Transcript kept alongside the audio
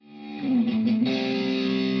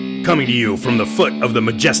Coming to you from the foot of the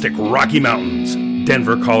majestic Rocky Mountains,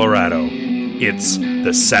 Denver, Colorado, it's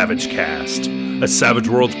the Savage Cast, a Savage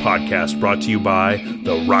Worlds podcast brought to you by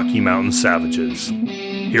the Rocky Mountain Savages.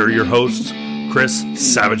 Here are your hosts, Chris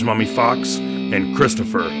Savage Mommy Fox and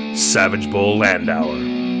Christopher Savage Bull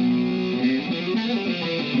Landauer.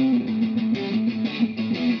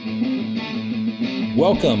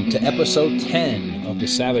 Welcome to episode 10 of the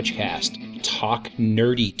Savage Cast. Talk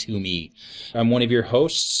nerdy to me. I'm one of your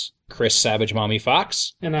hosts, Chris Savage Mommy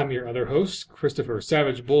Fox. And I'm your other host, Christopher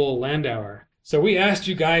Savage Bull Landauer. So we asked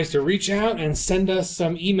you guys to reach out and send us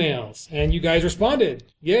some emails, and you guys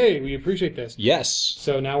responded. Yay, we appreciate this. Yes.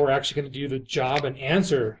 So now we're actually going to do the job and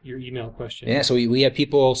answer your email question. Yeah, so we have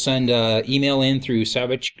people send email in through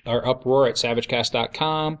Uproar at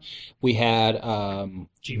savagecast.com. We had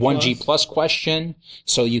one G Plus question,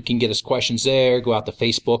 so you can get us questions there. Go out to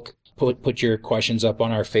Facebook. Put your questions up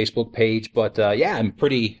on our Facebook page. But yeah, I'm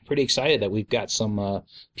pretty excited that we've got some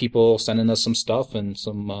people sending us some stuff and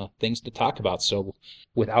some things to talk about. So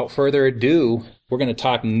without further ado, we're going to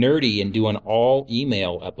talk nerdy and do an all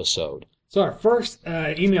email episode. So our first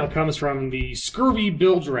email comes from the Scurvy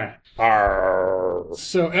Bilge Rat. Arr.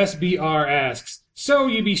 So SBR asks, so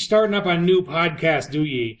ye be starting up a new podcast, do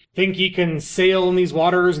ye? Think ye can sail in these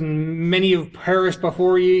waters and many have perished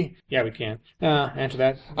before ye? Yeah, we can. Answer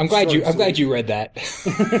that. I'm glad you read that.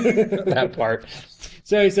 that part.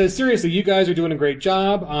 So he says, seriously, you guys are doing a great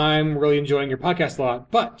job. I'm really enjoying your podcast a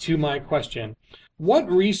lot. But to my question, what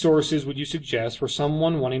resources would you suggest for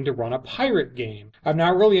someone wanting to run a pirate game? I'm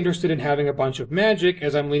not really interested in having a bunch of magic,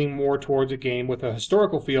 as I'm leaning more towards a game with a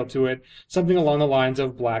historical feel to it, something along the lines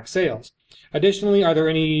of Black Sails. Additionally, are there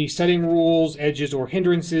any setting rules, edges, or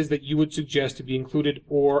hindrances that you would suggest to be included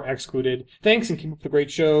or excluded? Thanks, and keep up the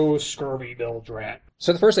great show, Scurvy Bilge Rat.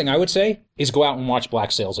 So the first thing I would say is go out and watch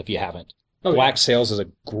Black Sails if you haven't. Oh, Black yeah. Sails is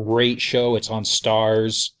a great show. It's on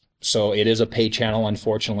Stars, so it is a paid channel,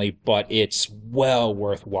 unfortunately, but it's well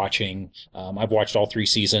worth watching. I've watched all 3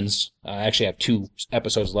 seasons. I actually have 2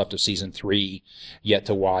 episodes left of season 3 yet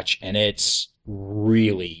to watch, and it's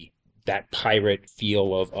really that pirate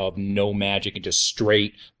feel of no magic and just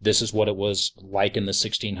straight, this is what it was like in the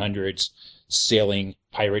 1600s, sailing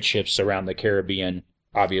pirate ships around the Caribbean.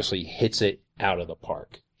 Obviously hits it out of the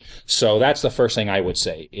park. So that's the first thing I would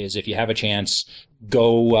say, is if you have a chance,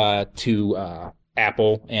 go to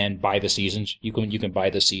Apple and buy the seasons. You can buy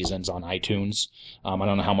the seasons on iTunes. I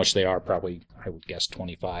don't know how much they are. Probably, I would guess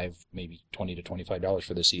 $25, maybe $20 to $25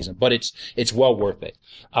 for the season. But it's well worth it.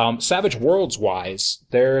 Savage Worlds wise,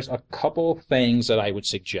 there's a couple things that I would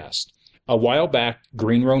suggest. A while back,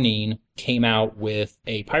 Green Ronin came out with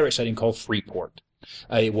a pirate setting called Freeport.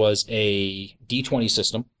 It was a D20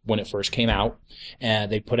 system when it first came out,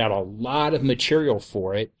 and they put out a lot of material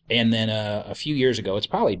for it. And then a few years ago, it's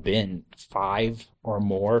probably been 5 or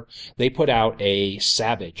more, they put out a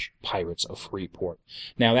Savage Pirates of Freeport.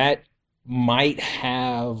 Now that might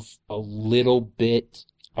have a little bit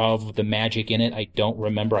of the magic in it. I don't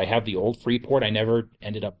remember. I have the old Freeport. I never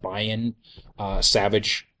ended up buying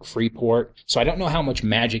Savage Freeport, so I don't know how much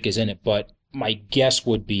magic is in it, but my guess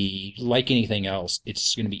would be, like anything else,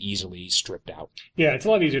 it's going to be easily stripped out. Yeah, it's a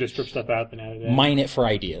lot easier to strip stuff out than out of that. Mine it for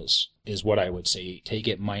ideas is what I would say. Take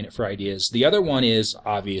it, mine it for ideas. The other one is,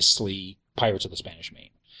 obviously, Pirates of the Spanish Main.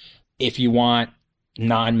 If you want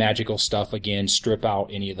non-magical stuff, again, strip out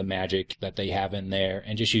any of the magic that they have in there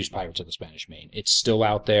and just use Pirates of the Spanish Main. It's still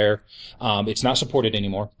out there. It's not supported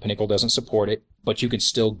anymore. Pinnacle doesn't support it, but you can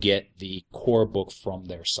still get the core book from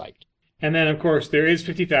their site. And then, of course, there is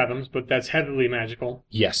 50 Fathoms, but that's heavily magical.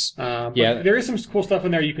 Yes. But Yeah. there is some cool stuff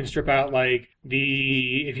in there you can strip out, like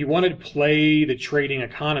if you wanted to play the trading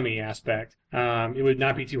economy aspect, it would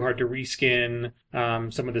not be too hard to reskin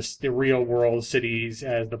some of the real world cities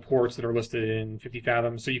as the ports that are listed in 50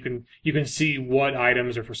 Fathoms. So you can see what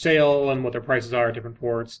items are for sale and what their prices are at different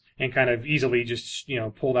ports, and kind of easily just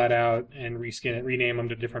pull that out and reskin it, rename them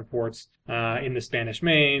to different ports in the Spanish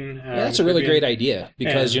Main. Yeah, that's a really great idea,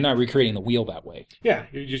 because you're not recreating the wheel that way. Yeah,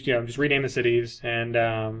 you just rename the cities, and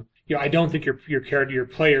I don't think your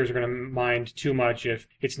players are going to mind too much if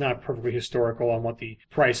it's not perfectly historical on what the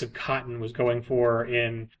price of cotton was going for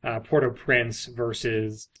in Port-au-Prince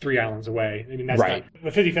versus 3 islands away. I mean, that's right. Not,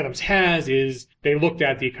 what 50 Fathoms has is they looked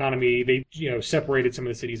at the economy, they separated some of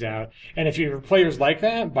the cities out, and if your players like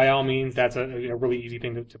that, by all means, that's a really easy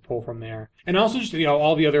thing to pull from there. And also just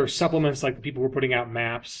all the other supplements, like the people who are putting out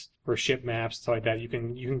maps for ship maps, stuff like that. You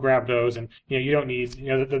can grab those, and you don't need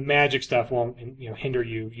the magic stuff won't hinder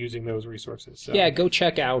you using those resources. So. Yeah, go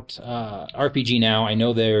check out RPG Now. I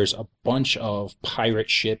know there's a bunch of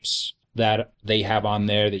pirate ships that they have on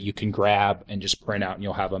there that you can grab and just print out, and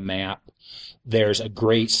you'll have a map. There's a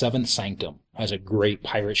great Seventh Sanctum, has a great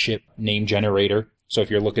pirate ship name generator. So if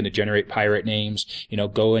you're looking to generate pirate names,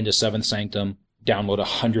 go into Seventh Sanctum, download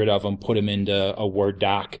 100 of them, put them into a Word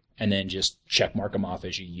doc, and then just check mark them off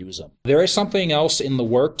as you use them. There is something else in the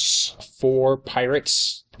works for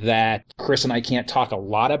pirates that Chris and I can't talk a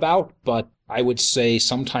lot about, but I would say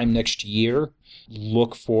sometime next year,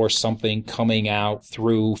 look for something coming out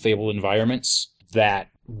through Fabled Environments that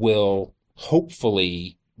will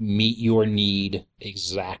hopefully meet your need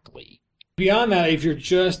exactly. Beyond that, if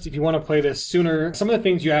you want to play this sooner, some of the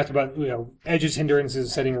things you asked about, edges,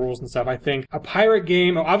 hindrances, setting rules and stuff, I think a pirate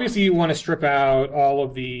game, obviously you want to strip out all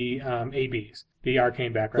of the ABs, the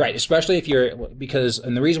arcane background. Right, especially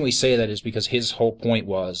and the reason we say that is because his whole point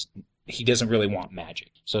was he doesn't really want magic.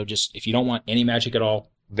 So just, if you don't want any magic at all,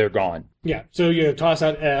 they're gone. Yeah, so you toss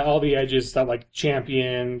out all the edges, stuff like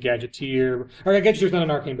Champion, Gadgeteer, or Gadgeteer's not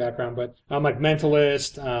an arcane background, but like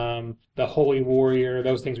Mentalist, the Holy Warrior,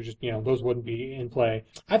 those things are just, those wouldn't be in play.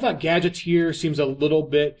 I thought Gadgeteer seems a little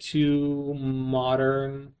bit too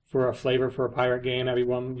modern for a flavor for a pirate game. That'd be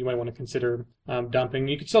one you might want to consider dumping.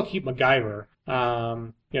 You could still keep MacGyver,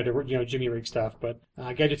 Jimmy Rig stuff, but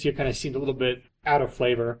Gadgeteer kind of seemed a little bit out of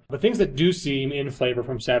flavor. But things that do seem in flavor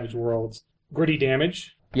from Savage Worlds, Gritty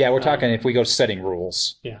Damage. Yeah, we're talking if we go setting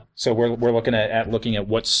rules. Yeah. So we're looking at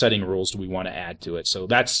what setting rules do we want to add to it. So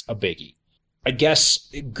that's a biggie. I guess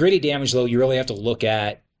Gritty Damage, though, you really have to look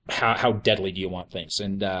at how deadly do you want things.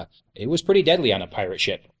 And it was pretty deadly on a pirate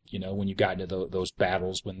ship, when you got into those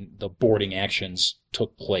battles, when the boarding actions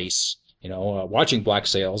took place. Watching Black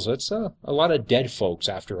Sails, it's a lot of dead folks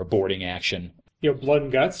after a boarding action. Blood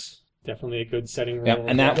and Guts, definitely a good setting rule. Yeah,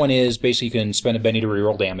 and that one is basically you can spend a penny to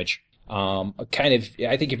reroll damage. I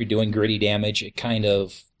think if you're doing Gritty Damage, it kind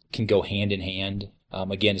of can go hand in hand.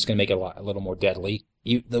 Again, it's going to make it a little more deadly.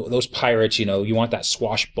 Those pirates, you want that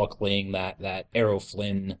swashbuckling, that Errol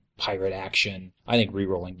Flynn pirate action. I think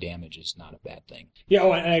rerolling damage is not a bad thing. Yeah,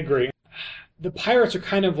 I agree. The pirates are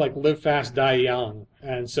kind of like live fast, die young,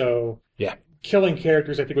 and so yeah, killing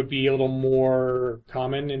characters I think would be a little more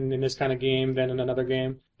common in this kind of game than in another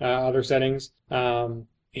game, other settings.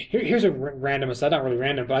 Here's a random aside, not really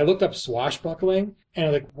random, but I looked up swashbuckling, and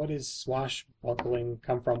I'm like, what does swashbuckling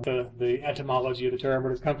come from? The etymology of the term,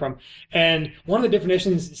 where does it come from? And one of the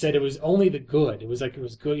definitions said it was only the good. It was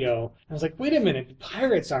good, I was like, wait a minute,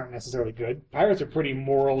 pirates aren't necessarily good. Pirates are pretty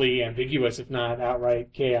morally ambiguous, if not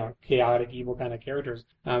outright chaotic, evil kind of characters.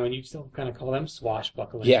 And you still kind of call them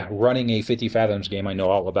swashbuckling. Yeah, running a 50 Fathoms game, I know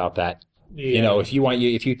all about that. Yeah. If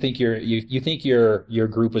you think your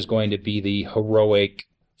group is going to be the heroic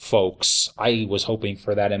folks, I was hoping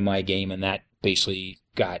for that in my game, and that basically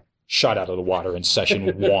got shot out of the water in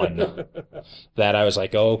session 1. That I was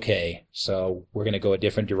like, okay, so we're going to go a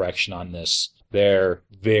different direction on this. They're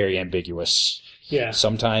very ambiguous. Yeah.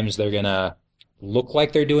 Sometimes they're going to look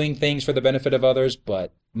like they're doing things for the benefit of others,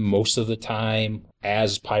 but most of the time,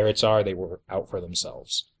 as pirates are, they were out for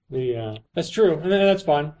themselves. Yeah, that's true, and that's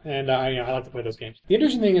fun, and I like to play those games. The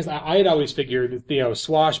interesting thing is I had always figured that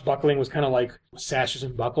swashbuckling was kind of like sashes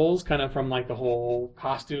and buckles, kind of from like the whole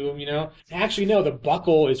costume, Actually, no, the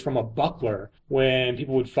buckle is from a buckler. When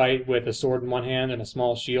people would fight with a sword in one hand and a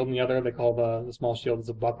small shield in the other, they call the small shield as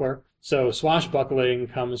a buckler. So swashbuckling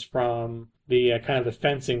comes from the kind of the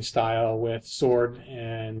fencing style with sword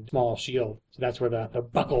and small shield. So that's where the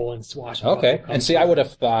buckle and swashbuckle comes and see, from. I would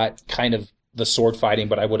have thought kind of the sword fighting,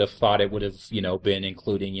 but I would have thought it would have, been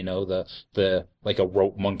including, the like a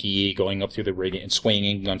rope monkey going up through the rig and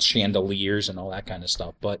swinging on chandeliers and all that kind of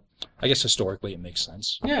stuff. But I guess historically it makes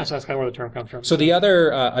sense. Yeah, so that's kind of where the term comes from. So the other,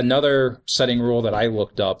 another setting rule that I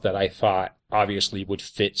looked up that I thought obviously would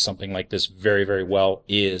fit something like this very, very well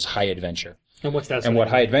is High Adventure. And what's that? And what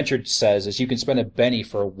High Adventure says is you can spend a penny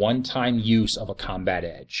for a one-time use of a combat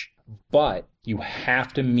edge, but you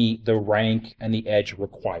have to meet the rank and the edge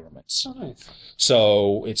requirements. Oh, nice.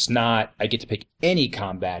 So it's not, I get to pick any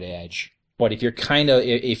combat edge, but if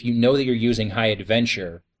if you know that you're using High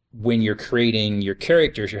Adventure, when you're creating your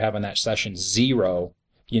characters, you're having that session 0,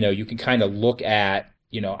 you can kind of look at,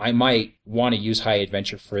 I might want to use High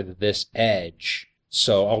Adventure for this edge,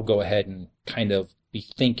 so I'll go ahead and kind of be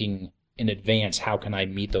thinking in advance, how can I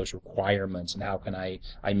meet those requirements, and how can I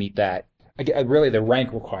meet that? Really, the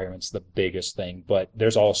rank requirement's the biggest thing, but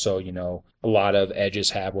there's also, a lot of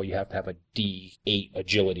edges you have to have a D8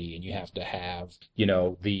 agility, and you have to have,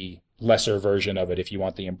 the lesser version of it if you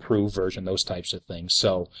want the improved version, those types of things.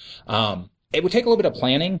 So it would take a little bit of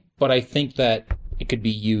planning, but I think that it could be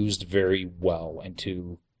used very well and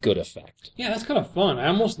to good effect. Yeah, that's kind of fun. I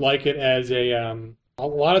almost like it as a a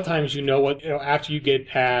lot of times what, after you get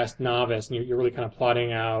past novice and you're really kind of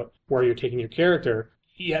plotting out where you're taking your character.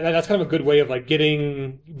 Yeah, that's kind of a good way of like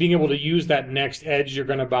being able to use that next edge you're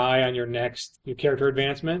going to buy on your character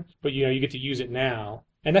advancement, but you get to use it now.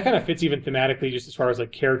 And that kind of fits even thematically just as far as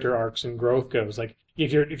like character arcs and growth goes. Like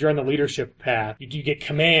if you're on the leadership path, you get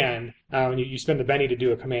command, and you spend the Benny to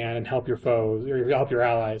do a command and help your foes or help your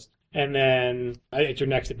allies. And then at your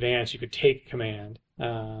next advance, you could take command.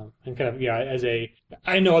 And kind of,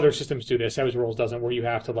 I know other systems do this, Savage Worlds doesn't, where you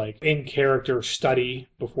have to like in character study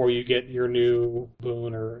before you get your new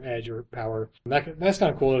boon or edge or power. That's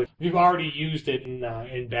kind of cool. If you've already used it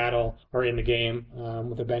in battle or in the game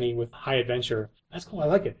with a Benny with high adventure, that's cool. I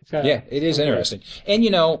like it. It is interesting. And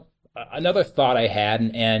another thought I had,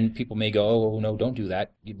 and people may go, oh no, don't do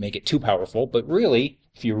that. You'd make it too powerful. But really,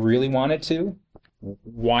 if you really wanted to,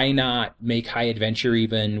 why not make high adventure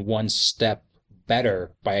even one step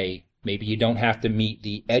better by maybe you don't have to meet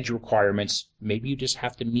the edge requirements. Maybe you just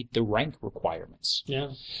have to meet the rank requirements. Yeah.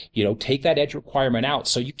 Take that edge requirement out.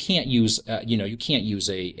 So you can't use,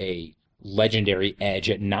 a legendary edge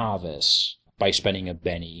at novice by spending a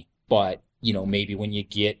Benny. But, maybe when you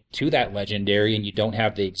get to that legendary and you don't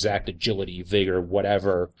have the exact agility, vigor,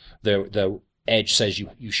 whatever the edge says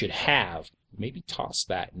you should have, maybe toss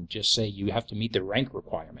that and just say you have to meet the rank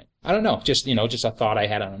requirement. I don't know. Just a thought I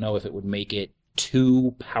had. I don't know if it would make it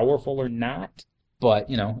too powerful or not, but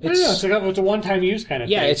it's a one-time use kind of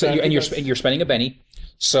thing. And you're spending a Benny,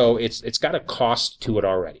 so it's got a cost to it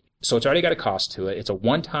already. So it's already got a cost to it. It's a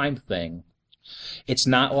one-time thing. It's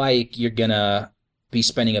not like you're gonna be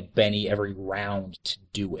spending a Benny every round to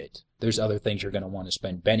do it. There's other things you're gonna want to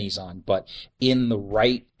spend Bennies on, but in the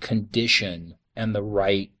right condition and the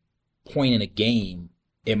right point in a game,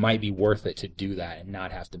 it might be worth it to do that and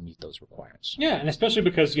not have to meet those requirements. Yeah, and especially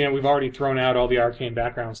because, we've already thrown out all the arcane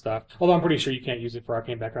background stuff. Although I'm pretty sure you can't use it for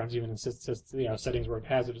arcane backgrounds even in settings where it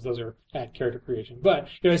has it, because those are bad character creation. But,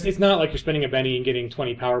 it's not like you're spending a Benny and getting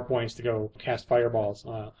 20 power points to go cast fireballs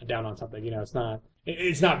down on something.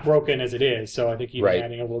 It's not broken as it is, so I think even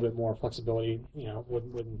adding a little bit more flexibility,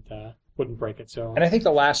 wouldn't break it. So. And I think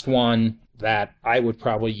the last one that I would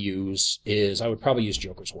probably use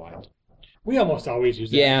Joker's Wild. We almost always use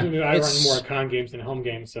that. Yeah, I run more con games than home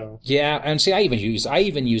games, so. Yeah, and see, I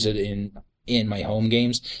even use it in my home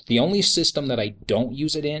games. The only system that I don't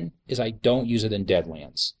use it in is I don't use it in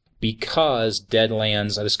Deadlands. Because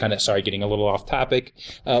Deadlands, I just kind of, sorry, getting a little off topic,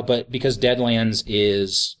 but because Deadlands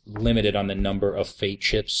is limited on the number of fate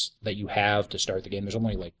chips that you have to start the game, there's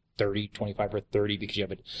only like 30, 25 or 30 because you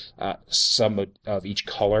have some of each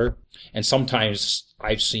color. And sometimes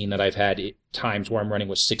I've seen that I've had times where I'm running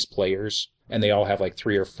with 6 players and they all have like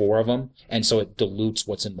 3 or 4 of them. And so it dilutes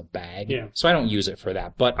what's in the bag. Yeah. So I don't use it for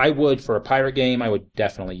that. But I would, for a pirate game, I would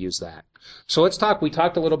definitely use that. So let's talk. We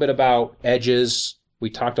talked a little bit about edges. We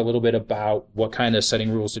talked a little bit about what kind of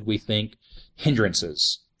setting rules did we think.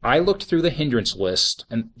 Hindrances. I looked through the hindrance list,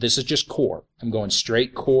 and this is just core. I'm going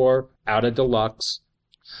straight core, out of deluxe.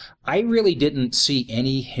 I really didn't see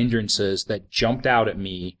any hindrances that jumped out at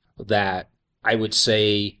me that I would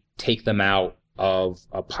say take them out of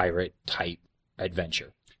a pirate type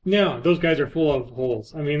adventure. No, those guys are full of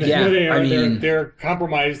holes. I mean, they're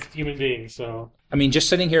compromised human beings. So I mean, just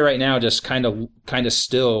sitting here right now, just kind of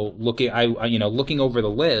still looking. Looking over the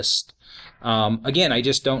list. Again, I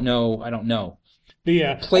just don't know. I don't know.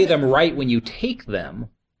 Play them right when you take them.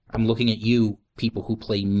 I'm looking at you, people who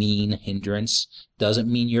play mean hindrance.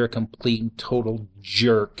 Doesn't mean you're a complete and total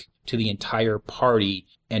jerk to the entire party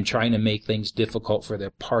and trying to make things difficult for their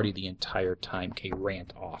party the entire time. Okay,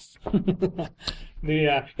 rant off.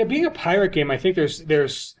 Being a pirate game, I think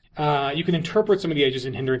there's you can interpret some of the edges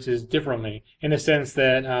and hindrances differently in the sense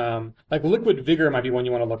that, like liquid vigor might be one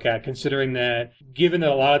you want to look at, considering that given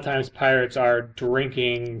that a lot of times pirates are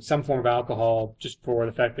drinking some form of alcohol just for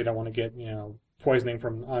the fact they don't want to get, poisoning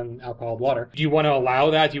from unalcoholed water. Do you want to allow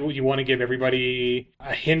that? Do you want to give everybody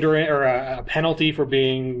a hindrance or a penalty for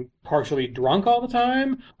being partially drunk all the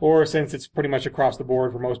time? Or since it's pretty much across the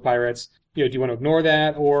board for most pirates, do you want to ignore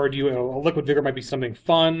that? Or a liquid vigor might be something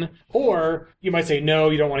fun? Or you might say, no,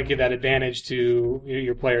 you don't want to give that advantage to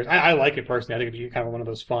your players. I like it personally. I think it'd be kind of one of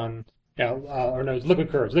those fun, liquid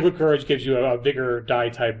courage. Liquid courage gives you a vigor die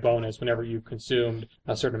type bonus whenever you've consumed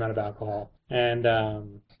a certain amount of alcohol. And,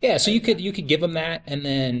 so you could give them that and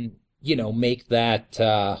then, make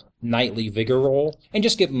that nightly vigor roll and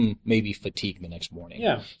just give them maybe fatigue the next morning.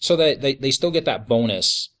 Yeah. So that they still get that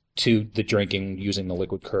bonus to the drinking using the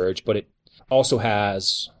liquid courage, but it also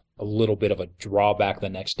has a little bit of a drawback the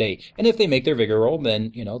next day. And if they make their vigor roll,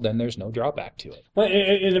 then, then there's no drawback to it. Well,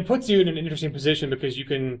 and it puts you in an interesting position because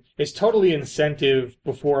it's totally incentive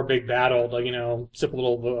before a big battle to, sip a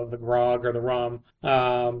little of the grog or the rum,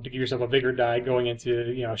 to give yourself a vigor die going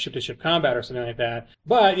into, ship-to-ship combat or something like that.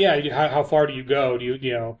 But yeah, how far do you go? Do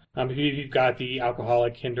you, if you've got the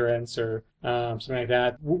alcoholic hindrance or something like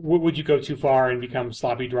that, would you go too far and become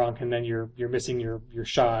sloppy drunk and then you're missing your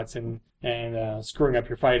shots and screwing up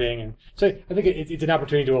your fighting? And so I think it's an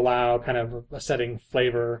opportunity to allow kind of a setting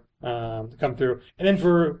flavor to come through. And then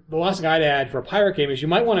for the last thing I'd add for a pirate game is you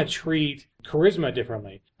might want to treat charisma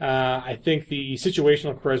differently. I think the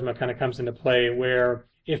situational charisma kind of comes into play where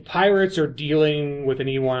if pirates are dealing with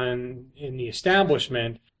anyone in the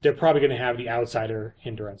establishment, they're probably going to have the outsider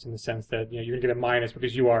hindrance in the sense that you're going to get a minus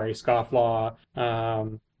because you are a scofflaw.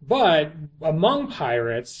 But among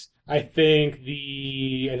pirates, I think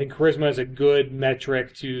charisma is a good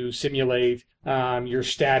metric to simulate your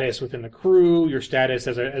status within the crew, your status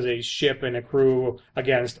as a ship and a crew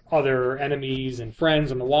against other enemies and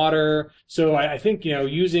friends on the water. So I think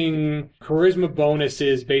using charisma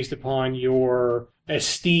bonuses based upon your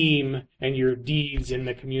esteem and your deeds in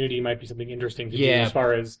the community might be something interesting to do as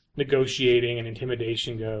far as negotiating and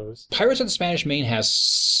intimidation goes. Pirates of the Spanish Main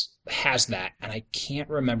has that, and I can't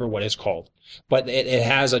remember what it's called, but it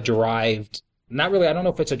has a derived, not really, I don't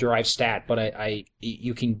know if it's a derived stat, but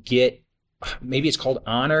you can get, maybe it's called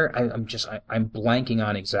honor. I'm blanking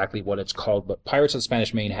on exactly what it's called, but Pirates of the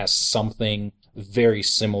Spanish Main has something very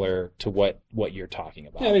similar to what you're talking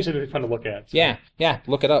about. Yeah, it makes it fun to look at. So. Yeah,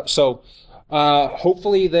 look it up. So,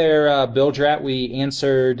 hopefully there, Bill Drat, we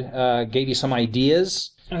answered, gave you some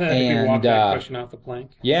ideas. I think we walked that question off the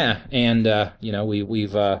plank. Yeah, and,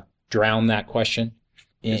 we've drowned that question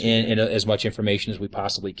in as much information as we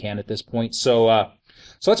possibly can at this point. So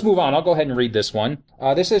let's move on. I'll go ahead and read this one.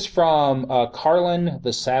 This is from Carlin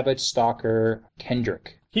the Savage Stalker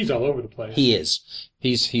Kendrick. He's all over the place. He is.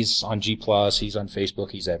 He's on G+, he's on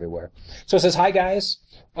Facebook, he's everywhere. So it says, "Hi guys.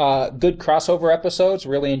 Good crossover episodes.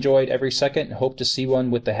 Really enjoyed every second. Hope to see one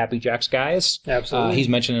with the Happy Jacks guys." Absolutely. He's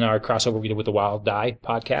mentioning our crossover we did with the Wild Die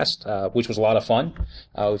podcast, which was a lot of fun.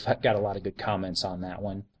 We've got a lot of good comments on that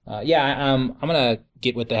one. I'm gonna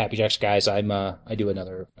get with the Happy Jacks guys. I do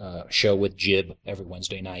another show with Jib every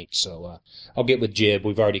Wednesday night, so I'll get with Jib.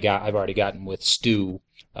 I've already gotten with Stu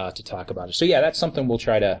to talk about it. So yeah, that's something we'll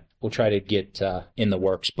try to get in the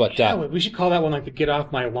works. But we should call that one like the Get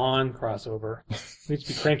Off My Lawn crossover. We used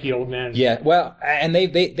to be cranky old men. Yeah, well, and they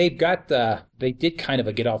did kind of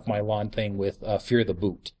a Get Off My Lawn thing with Fear the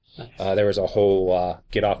Boot. Nice. There was a whole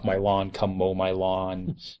get off my lawn, come mow my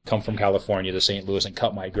lawn, come from California to St. Louis and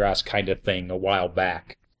cut my grass kind of thing a while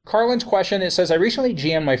back. Carlin's question, it says, "I recently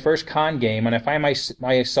GM'd my first con game, and I find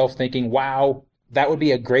myself thinking, wow, that would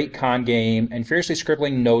be a great con game, and fiercely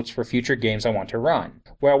scribbling notes for future games I want to run.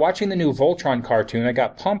 While watching the new Voltron cartoon, I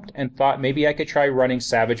got pumped and thought maybe I could try running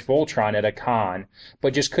Savage Voltron at a con,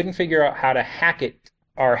 but just couldn't figure out how to hack it,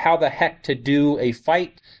 or how the heck to do a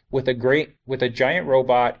fight with a giant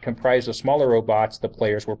robot comprised of smaller robots the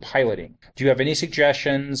players were piloting. Do you have any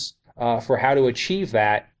suggestions for how to achieve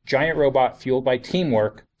that giant robot fueled by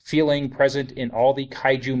teamwork feeling present in all the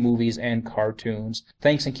kaiju movies and cartoons?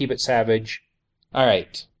 Thanks and keep it savage." All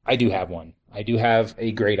right, I do have one. I do have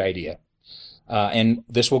a great idea. And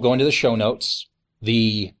this will go into the show notes.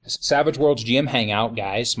 The Savage Worlds GM Hangout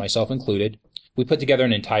guys, myself included, we put together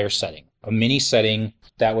an entire setting, a mini setting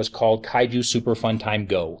that was called Kaiju Super Fun Time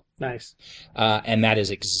Go. Nice. And that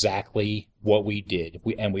is exactly what we did.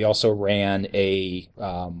 We also ran a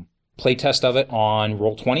playtest of it on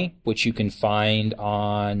Roll20, which you can find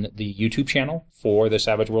on the YouTube channel for the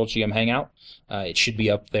Savage Worlds GM Hangout. It should be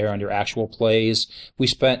up there under actual plays. We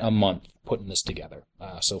spent a month putting this together.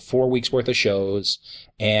 So 4 weeks worth of shows,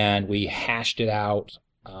 and we hashed it out.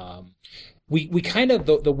 We kind of,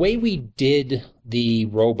 the way we did the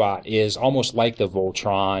robot is almost like the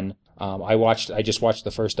Voltron. I just watched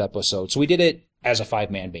the first episode. So we did it as a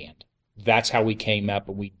 5-man band. That's how we came up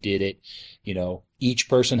and we did it. Each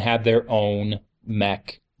person had their own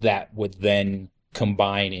mech that would then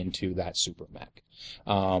combine into that super mech.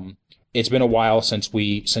 It's been a while since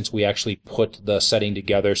we actually put the setting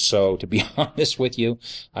together. So to be honest with you,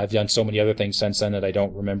 I've done so many other things since then that I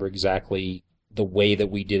don't remember exactly the way that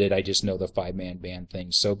we did it. I just know the 5-man band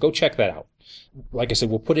thing. So go check that out. Like I said,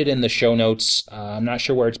 we'll put it in the show notes. I'm not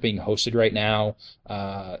sure where it's being hosted right now.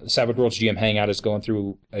 Savage Worlds GM Hangout is going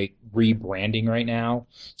through a rebranding right now.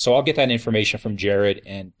 So I'll get that information from Jared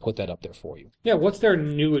and put that up there for you. Yeah, what's their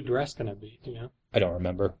new address going to be? I don't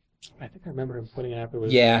remember. I think I remember him putting it up. It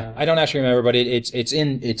was, Yeah, I don't actually remember, but it's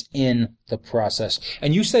in the process.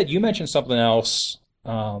 And you mentioned something else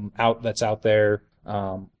that's out there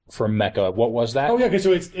for Mecha. What was that? Oh yeah, okay,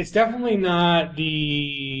 so it's definitely not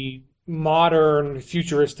the modern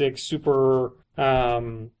futuristic super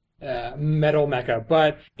metal mecha,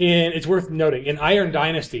 but it's worth noting in Iron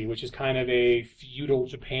Dynasty, which is kind of a feudal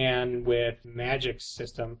Japan with magic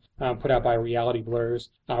system put out by Reality Blurs,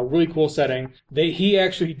 really cool setting. He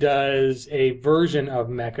actually does a version of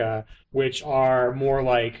mecha which are more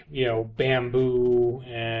like bamboo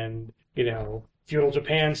and feudal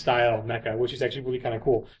Japan style mecha, which is actually really kind of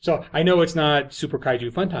cool. So I know it's not Super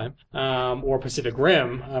Kaiju Funtime or Pacific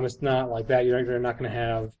Rim. It's not like that. You're not going to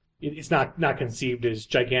have. It's not conceived as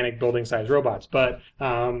gigantic building sized robots, but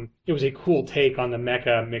it was a cool take on the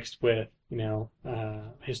mecha mixed with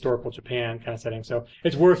historical Japan kind of setting. So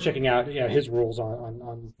it's worth checking out his rules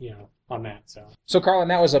on that. So Carlin,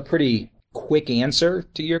 that was a pretty quick answer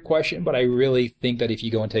to your question, but I really think that if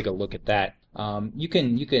you go and take a look at that, you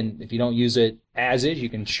can if you don't use it as is, you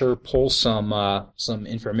can sure pull some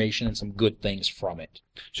information and some good things from it.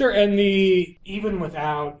 Sure, and even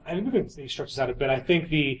without, I think we can stretch this out a bit. I think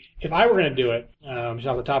if I were going to do it, just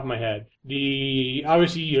off the top of my head,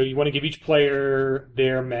 obviously you want to give each player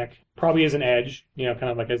their mech, probably as an edge, kind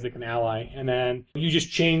of like as like an ally, and then you just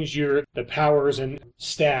change the powers and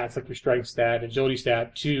stats, like your strength stat, agility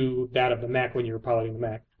stat, to that of the mech when you're piloting the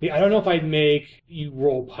mech. I don't know if I'd make you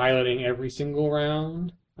roll piloting every single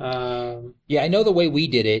round. Yeah, I know the way we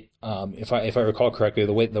did it. If I recall correctly,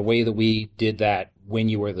 the way that we did that when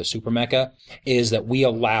you were the Super Mecha is that we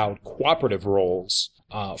allowed cooperative roles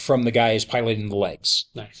from the guys piloting the legs.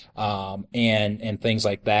 Nice. And things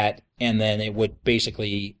like that, and then it would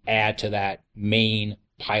basically add to that main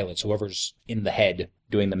pilot. So whoever's in the head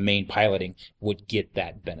doing the main piloting would get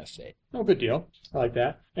that benefit. Oh, good deal. I like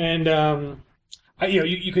that. And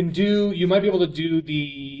you might be able to do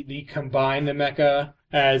the combine the mecha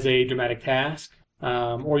as a dramatic task,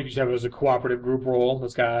 or you could just have it as a cooperative group roll.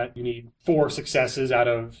 You need 4 successes out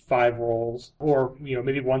of 5 rolls, or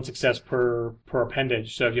maybe 1 success per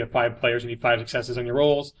appendage. So if you have 5 players, you need 5 successes on your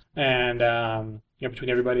rolls, and between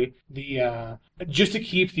everybody, just to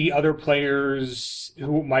keep the other players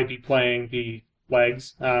who might be playing the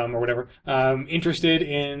legs or whatever interested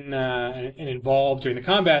in and involved during the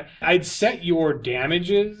combat, I'd set your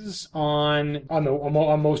damages on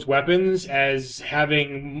most weapons as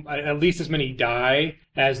having at least as many die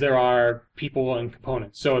as there are people and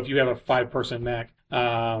components. So if you have a 5-person mech,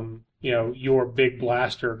 your big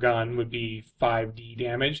blaster gun would be 5d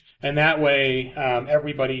damage, and that way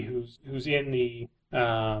everybody who's in the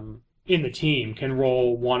team can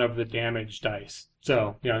roll one of the damage dice.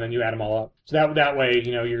 So, then you add them all up. So that way,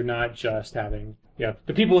 you're not just having,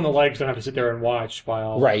 the people in the legs don't have to sit there and watch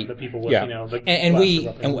while the people with,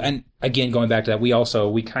 and again, going back to that,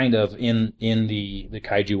 we kind of, in the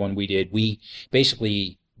Kaiju one we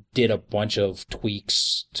basically did a bunch of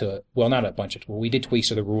tweaks we did tweaks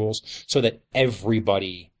to the rules so that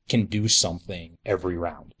everybody can do something every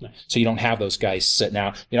round. Nice. So you don't have those guys sitting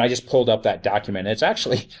out. I just pulled up that document. It's a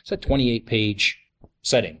 28-page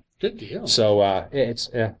setting. Good deal. So it's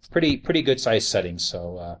a pretty good size setting.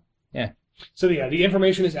 So yeah. So the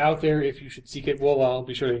information is out there if you should seek it. I'll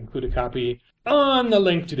be sure to include a copy on the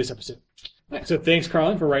link to this episode. Right, so thanks,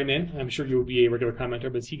 Carlin, for writing in. I'm sure you will be a regular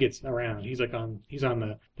commenter, but he gets around. He's on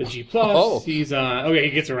the G+. Oh. He's he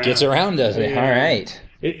gets around. Gets around, does he? All right.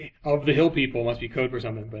 Of the Hill people must be code for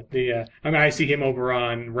something, but I see him over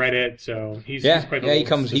on Reddit, so he's quite he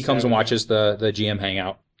comes and watches the GM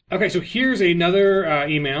hangout. Okay, so here's another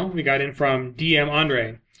email we got in from DM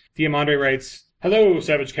Andre. DM Andre writes, "Hello,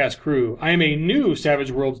 Savage Cast crew. I am a new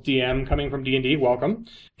Savage Worlds DM coming from D&D, welcome,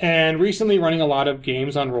 and recently running a lot of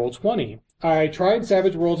games on Roll20. I tried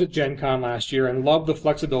Savage Worlds at Gen Con last year and loved the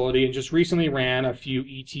flexibility and just recently ran a few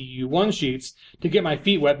ETU one-sheets to get my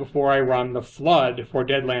feet wet before I run the Flood for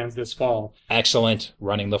Deadlands this fall." Excellent,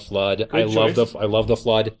 running the Flood. I love the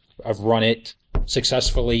Flood. I've run it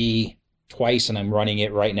successfully twice, and I'm running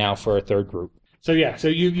it right now for a third group. So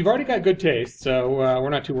you've already got good taste, so we're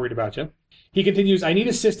not too worried about you. He continues, "I need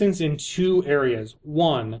assistance in 2 areas.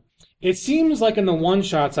 1, it seems like in the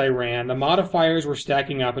one-shots I ran, the modifiers were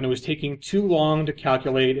stacking up and it was taking too long to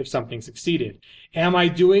calculate if something succeeded. Am I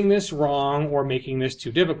doing this wrong or making this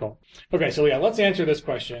too difficult?" Okay, so let's answer this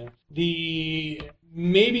question.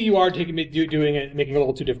 Maybe you are doing it, making it a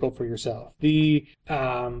little too difficult for yourself. The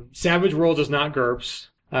Savage Worlds is not GURPS.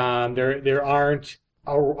 There aren't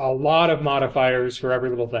a lot of modifiers for every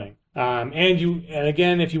little thing. And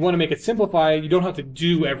again, if you want to make it simplified, you don't have to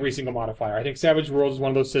do every single modifier. I think Savage Worlds is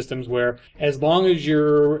one of those systems where, as long as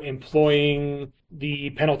you're employing the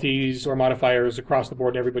penalties or modifiers across the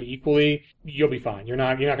board to everybody equally, you'll be fine. You're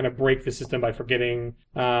not going to break the system by forgetting,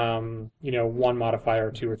 one modifier,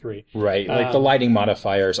 or two or three. Right, like the lighting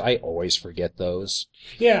modifiers, I always forget those.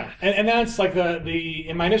 Yeah, and that's like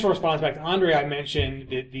in my initial response back to Andre, I mentioned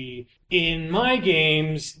that in my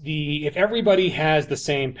games, if everybody has the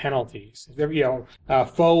same penalties,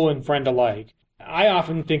 foe and friend alike, I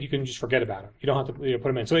often think you can just forget about them. You don't have to put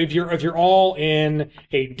them in. So if you're all in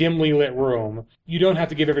a dimly lit room, you don't have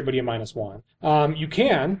to give everybody a -1. You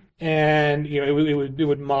can, and it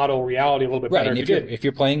would model reality a little bit better. Right, and if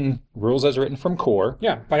you're playing rules as written from core,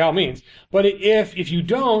 yeah, by all means. But if you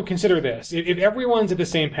don't, consider this: if everyone's at the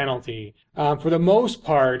same penalty, for the most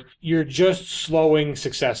part, you're just slowing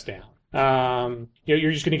success down.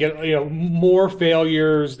 You're just going to get more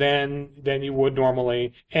failures than you would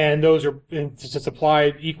normally, and those are just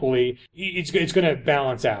applied equally. It's going to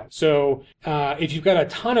balance out. So if you've got a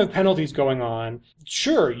ton of penalties going on,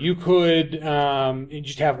 sure, you could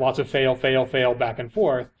just have lots of fail back and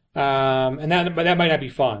forth. But that might not be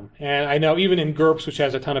fun. And I know even in GURPS, which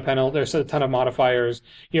has a ton of there's a ton of modifiers.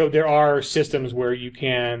 there are systems where you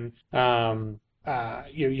can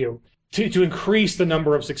to increase the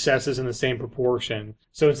number of successes in the same proportion.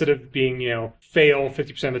 So instead of being, fail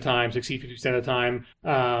 50% of the time, succeed 50% of the time,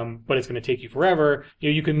 but it's going to take you forever,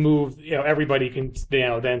 you can move, everybody can,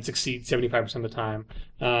 then succeed 75% of the time.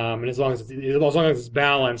 And as long as it's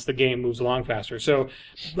balanced, the game moves along faster. So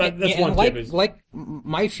that's one tip. Like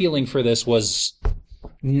my feeling for this was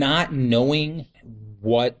not knowing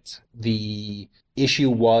what the issue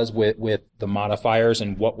was with the modifiers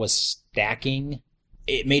and what was stacking.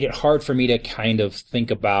 It made it hard for me to kind of think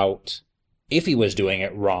about if he was doing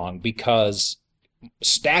it wrong, because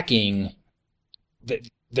stacking,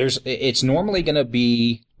 it's normally going to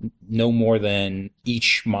be no more than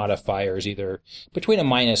each modifier is either between a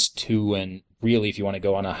 -2 and really, if you want to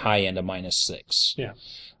go on a high end, a -6. Yeah.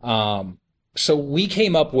 So we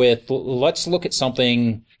came up with, let's look at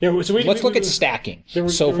something. Let's look at stacking.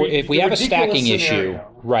 If we have a stacking issue,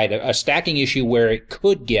 right, a stacking issue where it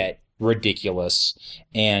could get ridiculous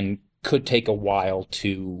and could take a while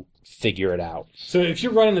to figure it out. So if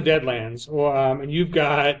you're running the Deadlands, and you've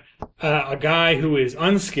got a guy who is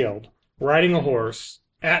unskilled riding a horse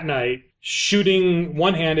at night, shooting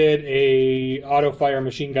one-handed a auto-fire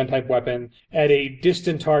machine gun type weapon at a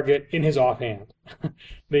distant target in his offhand,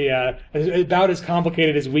 about as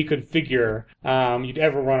complicated as we could figure you'd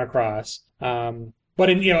ever run across. But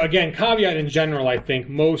again, caveat in general, I think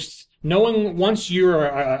once you're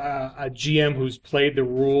a GM who's played the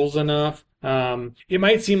rules enough, it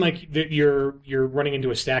might seem like that you're running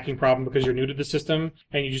into a stacking problem because you're new to the system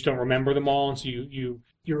and you just don't remember them all, and so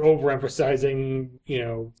you're overemphasizing,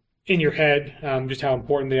 in your head, just how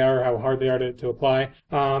important they are, how hard they are to apply.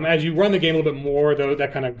 As you run the game a little bit more, though,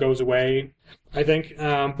 that kind of goes away, I think.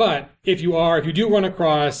 But if you do run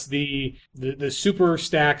across the super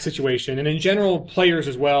stack situation, and in general, players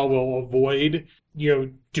as well will avoid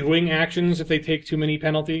doing actions if they take too many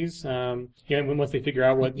penalties. Once they figure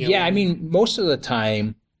out what. Yeah, I mean, most of the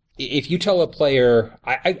time, if you tell a player,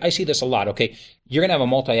 I see this a lot. Okay, you're gonna have a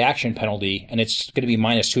multi-action penalty, and it's going to be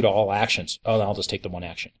 -2 to all actions. Oh, then I'll just take the one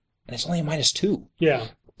action, and it's only a -2. Yeah,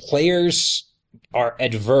 players are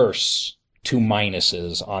adverse to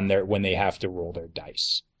minuses when they have to roll their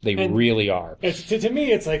dice. They really are. To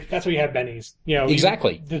me, it's like that's why you have bennies.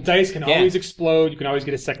 Exactly. The dice can always explode. You can always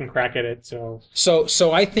get a second crack at it.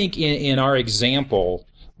 So I think in our example,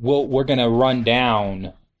 we're going to run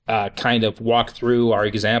down, kind of walk through our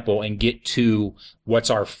example and get to what's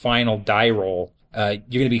our final die roll. You're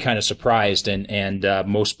going to be kind of surprised, and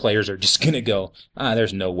most players are just going to go,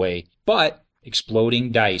 there's no way. But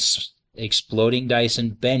exploding dice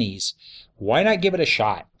and bennies, why not give it a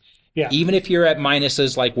shot? Yeah. Even if you're at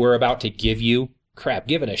minuses like we're about to give you,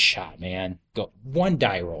 give it a shot, man. Go one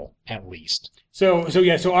die roll at least. So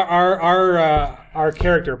our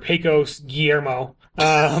character Pecos Guillermo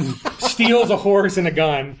steals a horse and a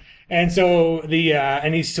gun, and so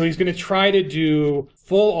he's going to try to do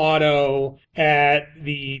full auto at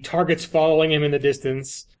the targets following him in the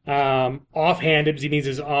distance, offhanded because he needs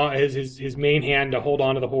his main hand to hold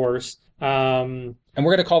on to the horse. And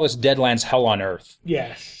we're going to call this Deadlands Hell on Earth.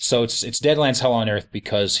 Yes. So it's Deadlands Hell on Earth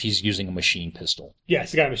because he's using a machine pistol.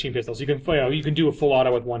 Yes, he got a machine pistol. So you can do a full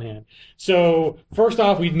auto with one hand. So first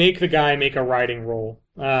off, we'd make the guy make a riding roll.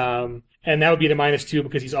 and that would be the -2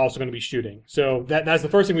 because he's also going to be shooting. So that's the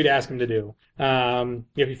first thing we'd ask him to do.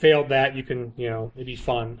 If he failed that, you can, it'd be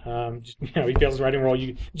fun. He fails his riding roll.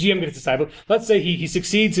 GM gets to decide. But let's say he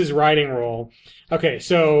succeeds his riding roll. Okay,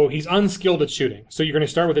 so he's unskilled at shooting. So you're going to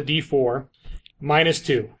start with a D4,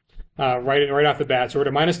 -2, right off the bat. So we're at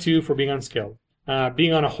a -2 for being unskilled.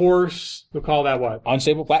 Being on a horse, we'll call that what?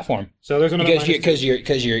 Unstable platform. So there's another because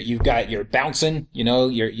you're bouncing.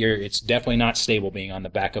 It's definitely not stable being on the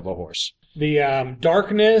back of a horse. The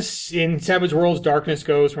darkness in Savage Worlds, darkness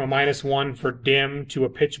goes from a -1 for dim to a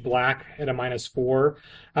pitch black at a -4.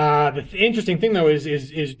 The interesting thing though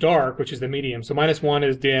is dark, which is the medium. So -1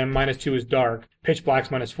 is dim, -2 is dark, pitch black's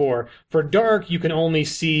 -4. For dark, you can only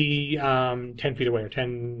see 10 feet away or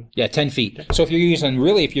 10. Yeah, 10 feet. So if you're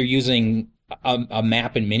using a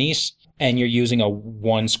map in minis, and you're using a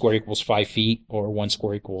 1 square equals 5 feet, or 1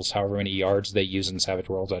 square equals however many yards they use in Savage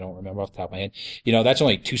Worlds, I don't remember off the top of my head. That's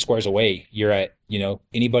only 2 squares away. You're at,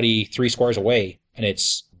 anybody 3 squares away, and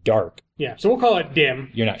it's dark. Yeah, so we'll call it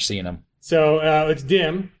dim. You're not seeing them. So it's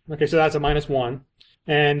dim. Okay, so that's a -1.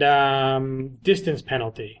 And distance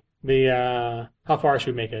penalty. How far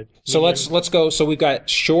should we make it? So let's go. So we've got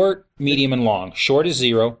short, medium, and long. Short is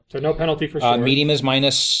 0. So no penalty for short. Medium is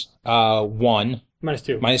 -1.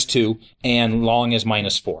 -2, and long is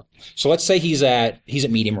 -4. So let's say he's at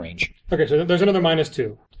medium range. Okay, so there's another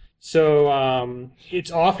 -2. So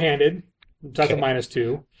it's offhanded. So that's a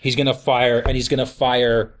 -2. He's gonna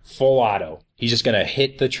fire full auto. He's just gonna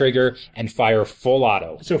hit the trigger and fire full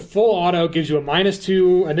auto. So full auto gives you a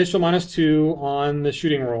 -2, additional -2 on the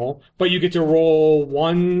shooting roll, but you get to roll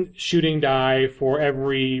 1 shooting die for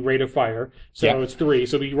every rate of fire. So It's 3.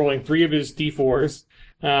 So he'll be rolling 3 of his D4s.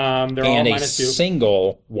 They're all a -2.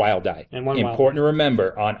 single wild die. And one important to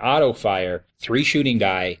remember, on auto fire, 3 shooting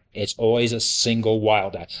die, it's always a single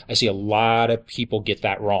wild die. I see a lot of people get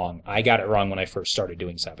that wrong. I got it wrong when I first started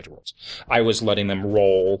doing Savage Worlds. I was letting them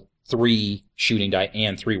roll 3 shooting die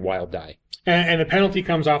and 3 wild die. And the penalty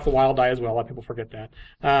comes off the wild die as well. A lot of people forget that.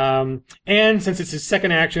 And since it's his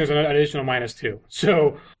second action, there's an additional -2.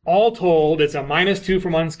 So all told, it's a -2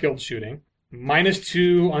 from unskilled shooting,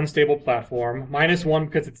 -2 unstable platform, -1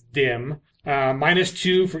 because it's dim,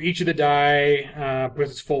 -2 for each of the die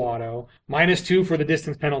because it's full auto, -2 for the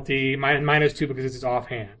distance penalty, -2 because it's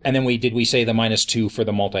offhand. And then did we say the -2 for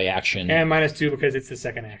the multi-action? And -2 because it's the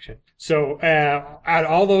second action. So add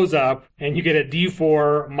all those up, and you get a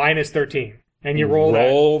D4 -13. And you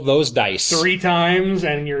roll those dice 3 times,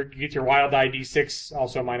 and you get your wild die D6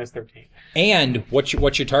 also -13. And what's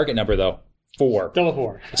your target number though? 4. Still a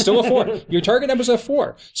 4. It's still a 4. Your target number's a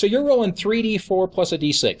 4. So you're rolling 3d4 plus a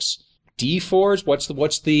d6. D4s,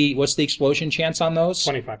 what's the explosion chance on those?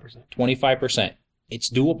 25%. 25%. It's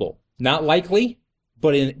doable. Not likely,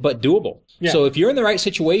 but doable. Yeah. So if you're in the right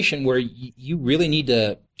situation where you really need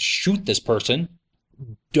to shoot this person,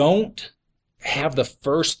 don't have the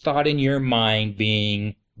first thought in your mind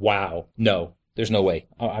being, wow, no, there's no way.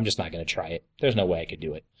 I'm just not going to try it. There's no way I could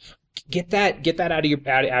do it. Get that out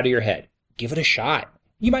of your head. Give it a shot.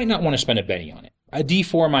 You might not want to spend a penny on it. A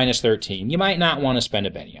D4 -13. You might not want to spend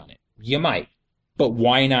a penny on it. You might. But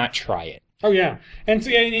why not try it? Oh, yeah. And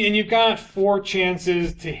you've got 4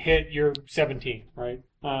 chances to hit your 17, right?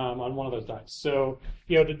 On one of those dice. So,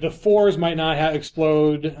 the 4s might not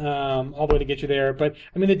explode all the way to get you there. But,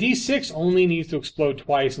 the D6 only needs to explode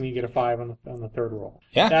twice, and you get a 5 on the third roll.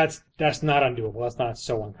 Yeah. That's not undoable. That's not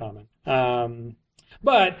so uncommon.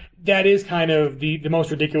 But that is kind of the most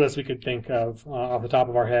ridiculous we could think of off the top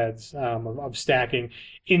of our heads of stacking.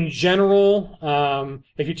 In general,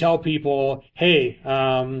 if you tell people, hey,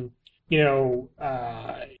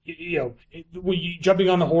 jumping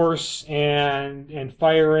on the horse and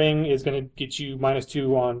firing is going to get you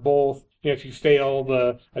 -2 on both. If you fail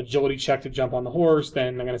the agility check to jump on the horse,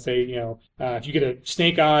 then I'm going to say, if you get a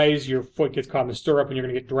snake eyes, your foot gets caught in the stirrup and you're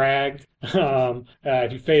going to get dragged.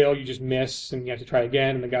 If you fail, you just miss and you have to try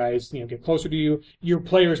again, and the guys, get closer to you. Your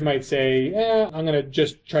players might say, I'm going to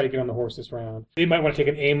just try to get on the horse this round. They might want to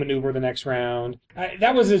take an aim maneuver the next round.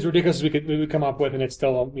 That was as ridiculous as we could come up with, and it's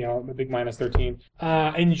still, a big -13.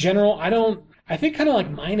 In general, I think kind of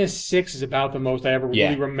like -6 is about the most I ever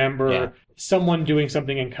really remember someone doing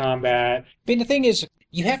something in combat. But the thing is,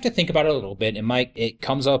 you have to think about it a little bit. It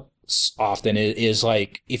comes up often is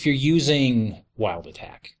like if you're using wild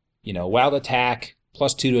attack, wild attack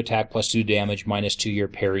 +2 to attack, +2 damage, -2 your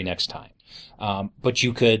parry next time. But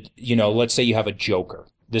you could, let's say you have a Joker.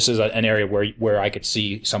 This is an area where I could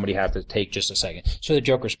see somebody have to take just a second. So the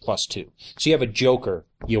Joker's +2. So you have a Joker,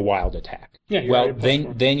 you wild attack. Yeah. Well,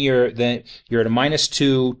 then you're at a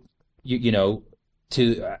 -2.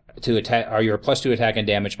 to attack, or you're a +2 attack and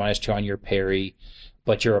damage, -2 on your parry,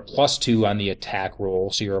 but you're a +2 on the attack roll,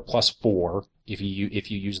 so you're a +4 if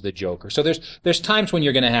you use the Joker. So there's times when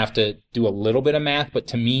you're going to have to do a little bit of math, but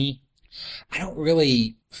to me, I don't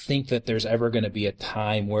really think that there's ever going to be a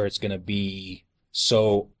time where it's going to be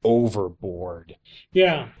so overboard.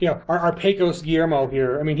 Yeah. Our Pecos Guillermo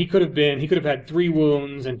here, I mean, he could have had 3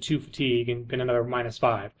 wounds and 2 fatigue and been another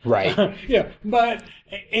 -5. Right. Yeah. But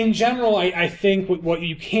in general, I think what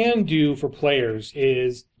you can do for players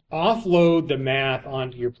is offload the math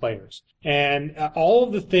onto your players. And all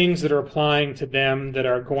of the things that are applying to them that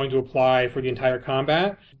are going to apply for the entire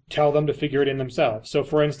combat, tell them to figure it in themselves. So,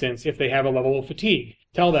 for instance, if they have a level of fatigue,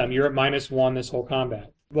 tell them you're at -1 this whole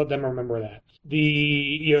combat. Let them remember that.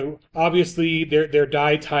 Obviously their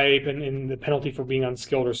die type and the penalty for being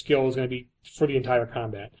unskilled or skilled is going to be for the entire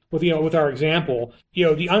combat. With our example,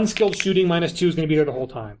 the unskilled shooting -2 is going to be there the whole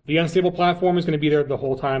time. The unstable platform is going to be there the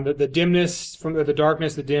whole time. The dimness from the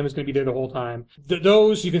darkness, the dim is going to be there the whole time.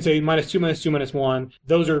 Those you can say -2, -2, -1.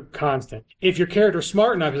 Those are constant. If your character's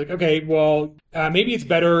smart enough, he's like, okay, well, maybe it's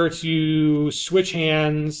better to switch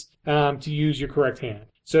hands to use your correct hand.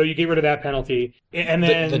 So you get rid of that penalty, and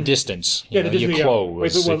then the distance. The distance. You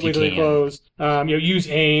close. Wait till you close. Use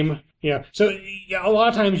aim. So a lot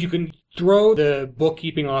of times you can throw the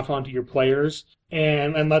bookkeeping off onto your players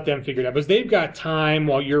and let them figure it out, because they've got time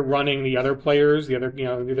while you're running the other players, the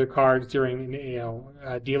other cards during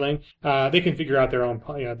dealing. They can figure out their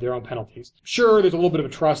own penalties. Sure, there's a little bit of a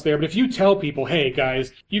trust there, but if you tell people, hey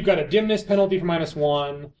guys, you've got a dimness penalty for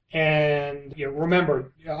 -1. And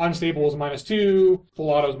remember, unstable is -2, full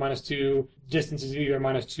auto is -2, distance is either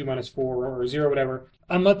 -2, -4, or 0, whatever.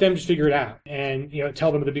 And let them just figure it out. And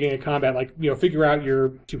tell them at the beginning of combat, figure out your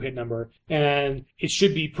 2-hit number. And it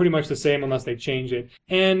should be pretty much the same unless they change it.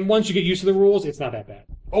 And once you get used to the rules, it's not that bad.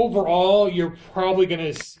 Overall, you're probably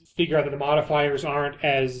going to figure out that the modifiers aren't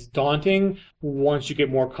as daunting once you get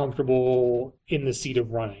more comfortable in the seat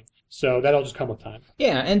of running. So that'll just come with time.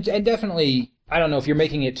 Yeah, and definitely, I don't know if you're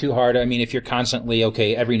making it too hard. I mean, if you're constantly,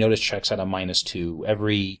 okay, every notice check's at a -2,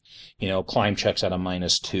 every, climb check's at a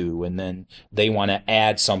 -2, and then they want to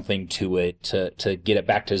add something to it to get it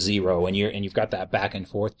back to 0, and you've got that back and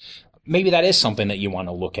forth. Maybe that is something that you want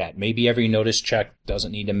to look at. Maybe every notice check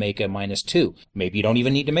doesn't need to make a -2. Maybe you don't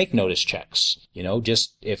even need to make notice checks.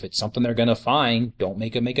 Just if it's something they're going to find, don't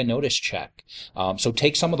make a notice check. So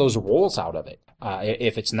take some of those rolls out of it.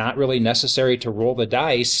 If it's not really necessary to roll the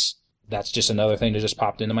dice, that's just another thing that just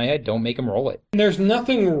popped into my head. Don't make them roll it. There's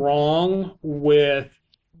nothing wrong with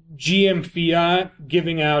GM Fiat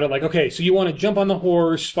giving out okay, so you want to jump on the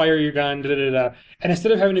horse, fire your gun, and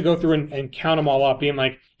instead of having to go through and count them all up, being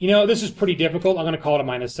like, this is pretty difficult, I'm going to call it a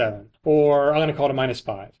 -7, or I'm going to call it a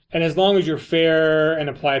 -5. And as long as you're fair and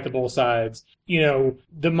apply it to both sides, the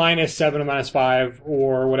 -7 or -5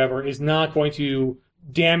 or whatever is not going to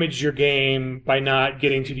damage your game by not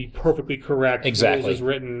getting to the perfectly correct rules as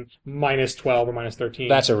written -12 or -13.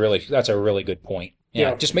 That's a really good point.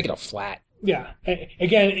 Yeah, just make it a flat. Yeah.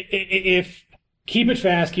 Again, if keep it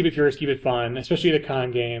fast, keep it furious, keep it fun, especially the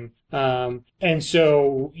con game. And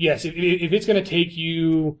so, yes, if it's going to take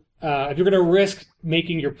you, if you're going to risk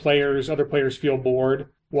making your other players feel bored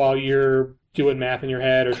while you're doing math in your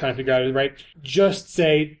head or trying to figure out it right, just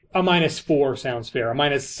say a -4 sounds fair. A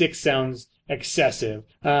 -6 sounds excessive.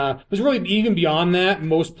 Because really, even beyond that,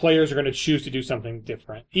 most players are going to choose to do something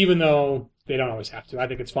different, even though they don't always have to. I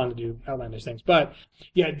think it's fun to do outlandish things. But,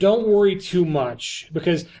 yeah, don't worry too much,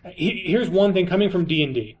 because here's one thing coming from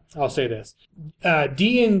D&D. I'll say this.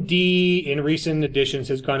 D&D in recent editions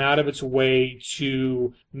has gone out of its way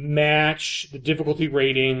to match the difficulty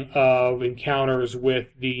rating of encounters with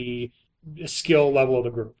the skill level of the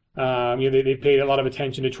group. They paid a lot of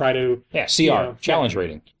attention to try to... Yeah, CR, challenge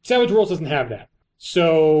rating. Savage Worlds doesn't have that.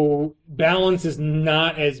 So balance is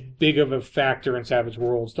not as big of a factor in Savage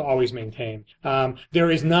Worlds to always maintain.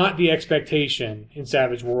 There is not the expectation in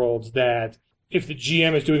Savage Worlds that if the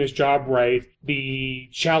GM is doing his job right, the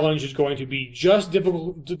challenge is going to be just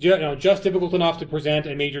difficult enough to present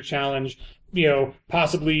a major challenge,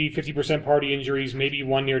 possibly 50% party injuries, maybe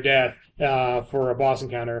 1 near death, for a boss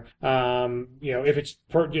encounter. If it's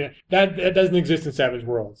that doesn't exist in Savage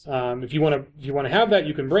Worlds. If you want to have that,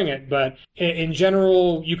 you can bring it, but in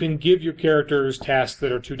general, you can give your characters tasks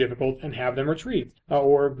that are too difficult and have them retreat,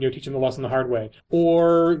 or teach them the lesson the hard way,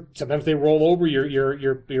 or sometimes they roll over your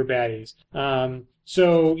baddies.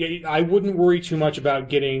 So I wouldn't worry too much about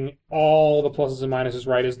getting all the pluses and minuses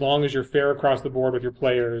right, as long as you're fair across the board with your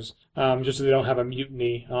players, just so they don't have a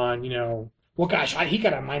mutiny on, well, gosh, he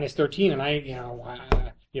got a -13 and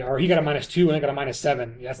or he got a -2 and I got a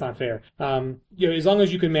 -7. That's not fair. As long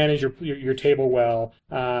as you can manage your table well,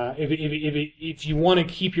 if you want to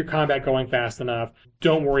keep your combat going fast enough,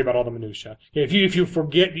 don't worry about all the minutia. If you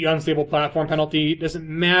forget the unstable platform penalty, it doesn't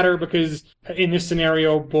matter because in this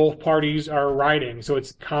scenario, both parties are riding, so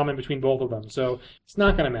it's common between both of them. So it's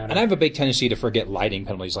not going to matter. And I have a big tendency to forget lighting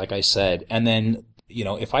penalties, like I said, and then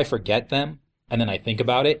if I forget them and then I think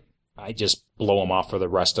about it, I just blow them off for the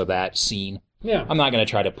rest of that scene. Yeah. I'm not going to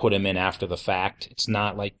try to put them in after the fact. It's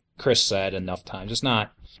not, like Chris said enough times. It's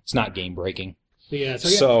not game breaking. Yeah.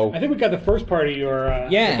 So I think we got the first part of your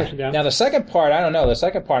question down. Now the second part, I don't know. The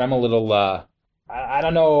second part, I'm a little. I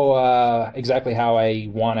don't know exactly how I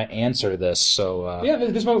want to answer this. So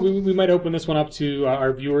this one we might open this one up to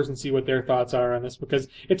our viewers and see what their thoughts are on this, because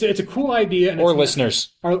it's a cool idea. And or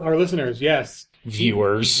listeners. Our listeners, yes.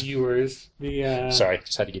 Viewers. Sorry,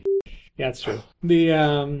 just had to get. Yeah, that's true.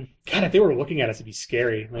 God, if they were looking at us, it'd be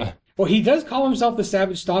scary. Well, he does call himself the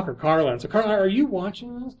Savage Stalker, Carlin. So, Carlin, are you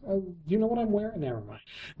watching this? Do you know what I'm wearing? Never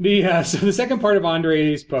mind. So the second part of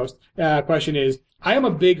Andre's post question is, I am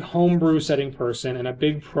a big homebrew setting person and a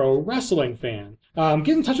big pro wrestling fan. Get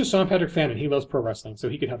in touch with Sean Patrick Fannin. He loves pro wrestling, so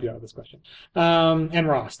he could help you out with this question. And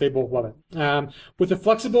Ross, they both love it. With the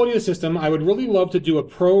flexibility of the system, I would really love to do a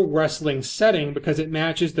pro wrestling setting because it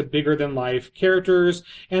matches the bigger-than-life characters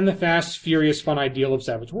and the fast, furious, fun ideal of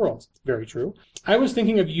Savage Worlds. Very true. I was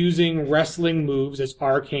thinking of using wrestling moves as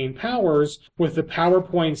arcane powers with the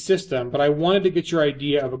PowerPoint system, but I wanted to get your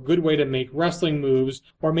idea of a good way to make wrestling moves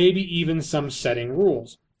or maybe even some setting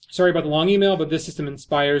rules. Sorry about the long email, but this system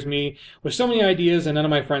inspires me with so many ideas and none of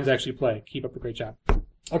my friends actually play. Keep up the great job.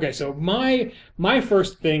 Okay, so my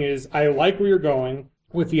first thing is I like where you're going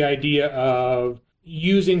with the idea of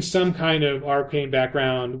using some kind of arcane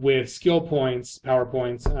background with skill points, power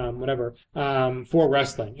points, whatever, for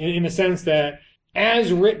wrestling. In the sense that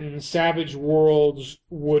as written, Savage Worlds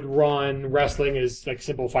would run wrestling as like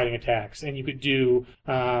simple fighting attacks, and you could do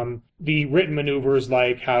the written maneuvers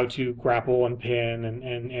like how to grapple and pin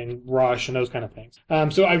and rush and those kind of things.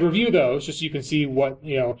 So I review those just so you can see what,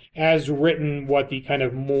 as written, what the kind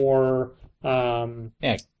of more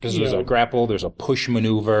because there's a grapple, there's a push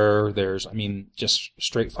maneuver, there's just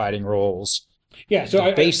straight fighting rolls. Yeah, so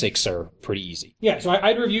the basics are pretty easy. Yeah, so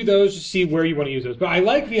I'd review those to see where you want to use those. But I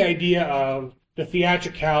like the idea of the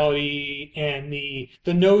theatricality and the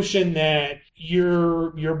notion that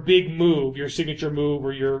your big move, your signature move,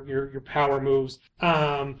 or your power moves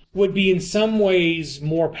would be in some ways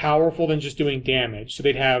more powerful than just doing damage. So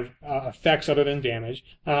they'd have effects other than damage,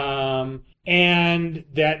 and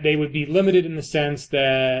that they would be limited in the sense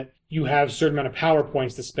that you have a certain amount of power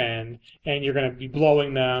points to spend, and you're going to be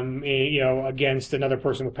blowing them, against another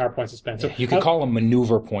person with power points to spend. So you could call them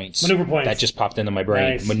maneuver points. Maneuver points. That just popped into my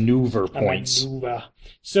brain. Nice. Maneuver points. Maneuver.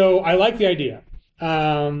 So I like the idea.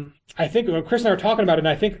 I think Chris and I were talking about it, and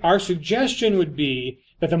I think our suggestion would be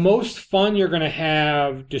that the most fun you're going to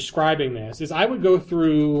have describing this is I would go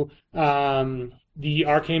through the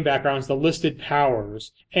arcane backgrounds, the listed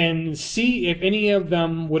powers, and see if any of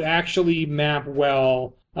them would actually map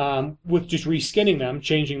well with just reskinning them,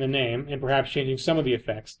 changing the name, and perhaps changing some of the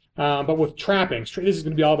effects. But with trappings, this is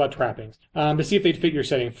going to be all about trappings, to see if they'd fit your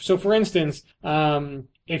setting. So for instance,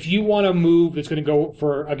 if you want a move that's going to go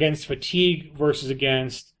against fatigue versus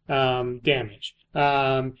against damage,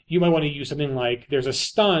 you might want to use something like there's a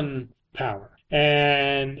stun power,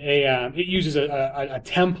 and it uses a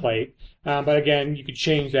template. But again, you could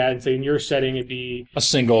change that and say in your setting it'd be a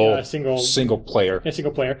single player. A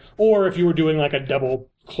single player. Or if you were doing like a double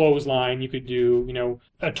clothesline, you could do,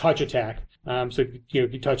 a touch attack. So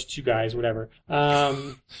if you touch two guys, whatever.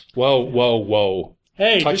 Whoa.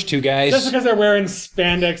 Hey, touch two guys. Just because they're wearing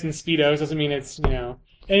spandex and Speedos doesn't mean it's,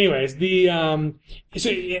 Anyways, so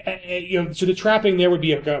the trapping there would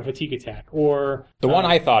be a fatigue attack, or the one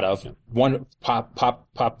I thought of, one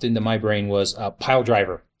popped into my brain was a pile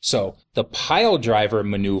driver. So the pile driver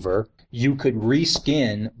maneuver, you could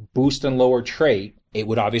reskin boost and lower trait. It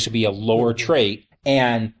would obviously be a lower trait,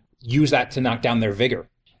 and use that to knock down their vigor.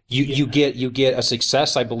 You get a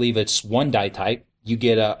success. I believe it's 1 die type. You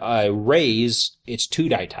get a raise. It's 2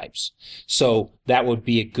 die types. So that would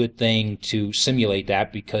be a good thing to simulate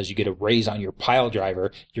that, because you get a raise on your pile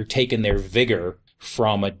driver. You're taking their vigor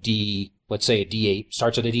from a D, let's say a D8,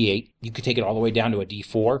 starts at a D8. You could take it all the way down to a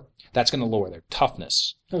D4. That's going to lower their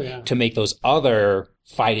toughness to make those other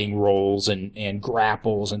fighting rolls and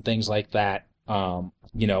grapples and things like that, a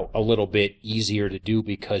little bit easier to do,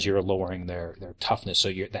 because you're lowering their toughness.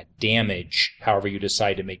 So that damage, however you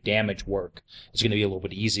decide to make damage work, is going to be a little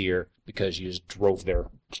bit easier because you just drove their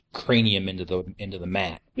cranium into the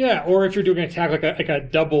mat. Yeah, or if you're doing an attack like a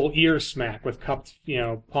double ear smack with cupped,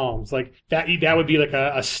 palms, like that would be like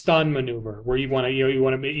a stun maneuver where you want to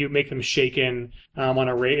you make them shaken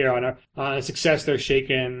on a success they're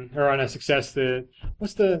shaken, or on a success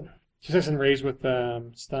what's the success and raise with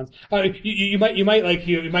stuns. You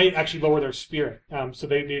might actually lower their spirit, so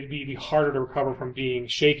they'd be harder to recover from being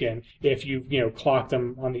shaken if you've clocked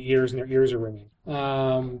them on the ears and their ears are ringing.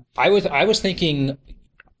 I was thinking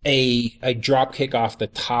a drop kick off the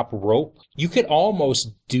top rope. You could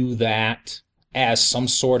almost do that as some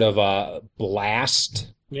sort of a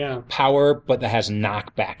blast power, but that has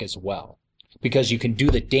knockback as well, because you can do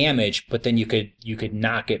the damage, but then you could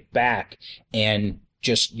knock it back and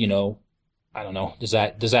just, I don't know. Does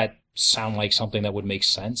that sound like something that would make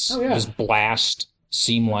sense? Oh, yeah. Does blast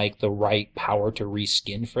seem like the right power to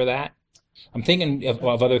reskin for that? I'm thinking of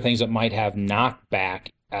other things that might have knockback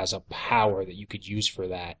as a power that you could use for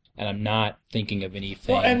that, and I'm not thinking of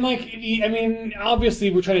anything. Well, and obviously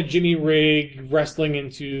we're trying to jimmy rig wrestling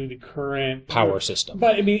into the current power system.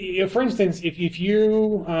 But for instance, if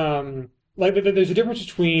you there's a difference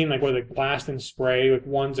between blast and spray. Like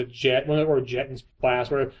one's a jet, or jet and blast,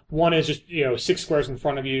 where one is just 6 squares in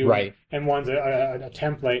front of you, right, and one's a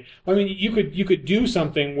template. You could do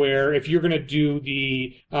something where if you're going to do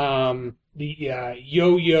the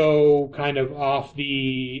yo-yo kind of off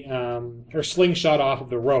the or slingshot off of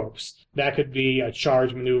the ropes, that could be a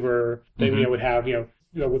charge maneuver that would have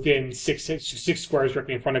within six squares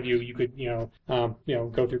directly in front of you. You could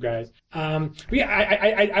go through guys. But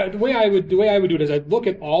yeah, the way I would do it is I'd look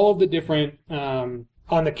at all of the different on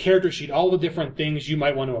the character sheet, all the different things you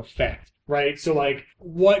might want to affect. Right, so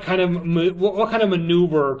what kind of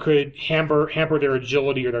maneuver could hamper their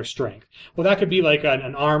agility or their strength? Well, that could be like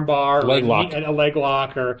an arm bar, leg lock, a leg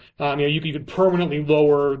lock, or you could permanently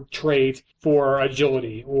lower trait for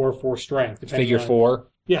agility or for strength. Figure four.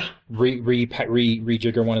 Yeah.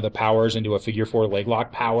 Rejigger one of the powers into a figure four leg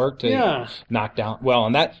lock power to knock down. Well,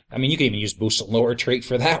 and that, you could even use boost and lower trait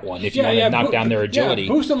for that one if you want to knock down their agility. Yeah,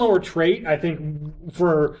 boost and lower trait, I think,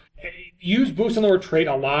 use boost and lower trait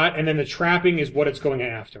a lot, and then the trapping is what it's going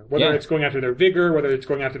after. Whether it's going after their vigor, whether it's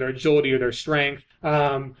going after their agility or their strength.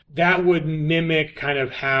 That would mimic kind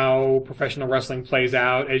of how professional wrestling plays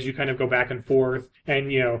out as you kind of go back and forth,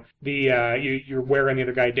 and you're wearing the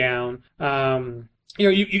other guy down.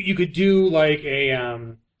 You could do like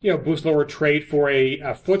a boost lower trait for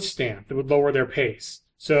a foot stamp that would lower their pace.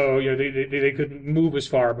 So they couldn't move as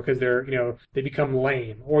far because they become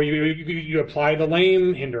lame, or you apply the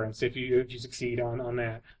lame hindrance if you succeed on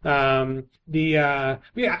that. I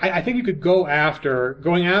think you could going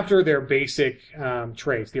after their basic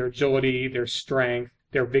traits, their agility, their strength,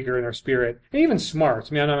 their vigor, and their spirit, and even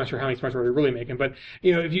smarts. I'm not sure how many smarts we're really making, but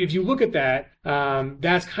if you look at that,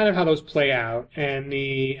 that's kind of how those play out, and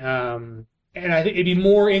I think it'd be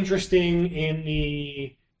more interesting in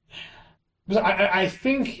the. I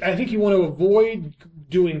think you want to avoid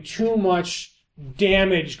doing too much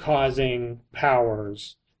damage-causing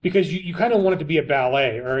powers, because you kind of want it to be a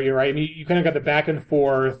ballet, or you're right. You kind of got the back and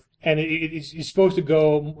forth, and it's supposed to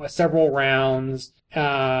go several rounds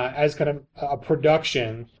as kind of a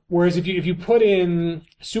production. Whereas if you put in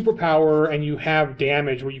superpower and you have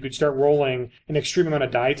damage where you could start rolling an extreme amount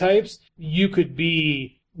of die types, you could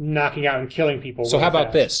be knocking out and killing people. So how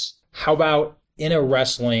about this? How about in a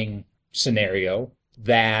wrestling scenario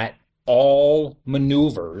that all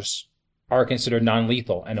maneuvers are considered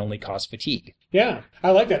non-lethal and only cause fatigue? Yeah,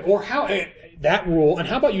 I like that. Or that rule. And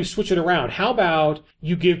how about you switch it around? How about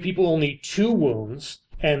you give people only 2 wounds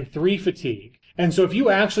and 3 fatigue? And so if you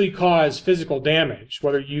actually cause physical damage,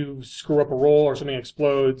 whether you screw up a roll or something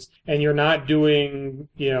explodes, and you're not doing,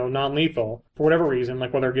 non-lethal for whatever reason,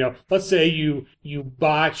 like whether, let's say you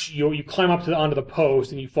botch, you climb up onto the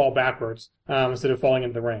post and you fall backwards instead of falling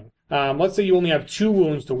into the ring. Let's say you only have 2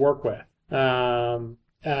 wounds to work with. And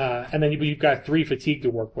then you've got 3 fatigue to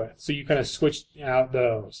work with. So you kind of switch out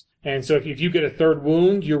those. And so if you get a 3rd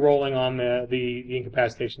wound, you're rolling on the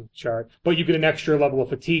incapacitation chart. But you get an extra level of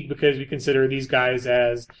fatigue because we consider these guys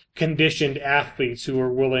as conditioned athletes who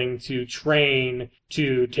are willing to train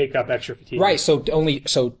to take up extra fatigue. Right. So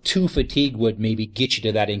 2 fatigue would maybe get you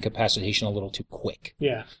to that incapacitation a little too quick.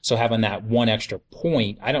 Yeah. So having that 1 extra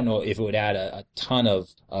point, I don't know if it would add a ton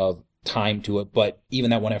of time to it, but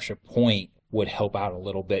even that 1 extra point would help out a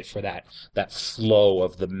little bit for that flow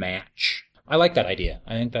of the match. I like that idea.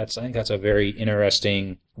 I think that's a very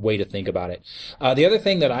interesting way to think about it. The other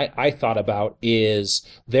thing that I thought about is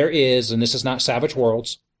there is, and this is not Savage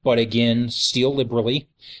Worlds, but again, steal liberally,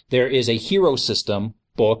 there is a hero system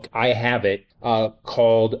book, I have it,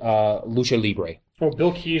 called Lucha Libre. Oh,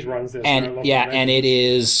 Bill Keys runs this. And and it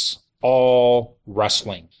is all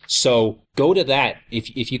wrestling. So go to that.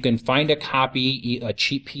 If you can find a copy, a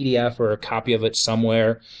cheap PDF or a copy of it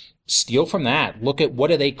somewhere, steal from that. Look at what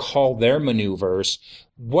do they call their maneuvers.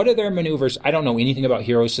 What are their maneuvers? I don't know anything about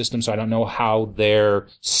hero systems, so I don't know how their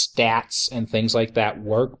stats and things like that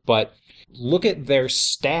work, but look at their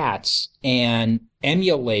stats and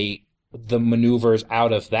emulate the maneuvers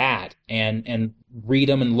out of that and read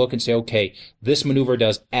them and look and say, okay, this maneuver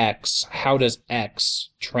does X. How does X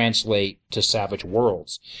translate to Savage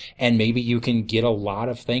Worlds? And maybe you can get a lot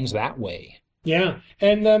of things that way. Yeah.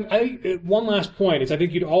 And one last point is I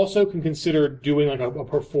think you'd also can consider doing like a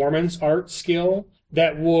performance art skill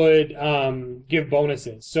that would give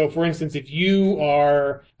bonuses. So, for instance, if you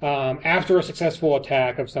are after a successful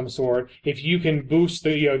attack of some sort, if you can boost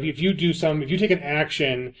the, if you take an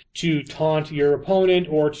action to taunt your opponent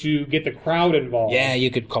or to get the crowd involved. Yeah, you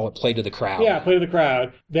could call it play to the crowd. Yeah, play to the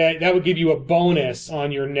crowd. That would give you a bonus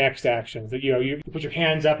on your next action. That you put your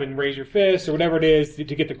hands up and raise your fists or whatever it is to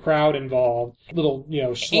get the crowd involved. Little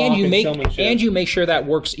schlock and you make sure that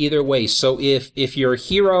works either way. So if you're a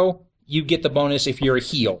hero, you get the bonus. If you're a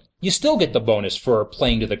heel, you still get the bonus for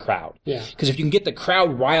playing to the crowd. Yeah. Because if you can get the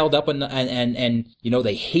crowd riled up and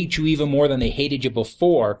they hate you even more than they hated you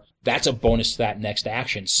before, that's a bonus to that next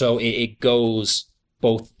action. So it goes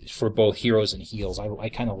both for both heroes and heels. I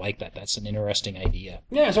kind of like that. That's an interesting idea.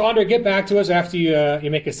 Yeah. So Andre, get back to us after you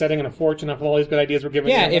make a setting and a fortune of all these good ideas we're giving.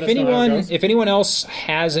 Yeah. You. If anyone else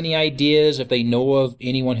has any ideas, if they know of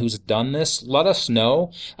anyone who's done this, let us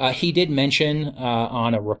know. He did mention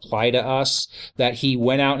on a reply to us that he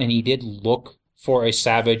went out and he did look for a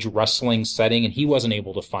Savage wrestling setting and he wasn't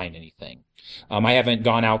able to find anything. I haven't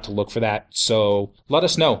gone out to look for that, so let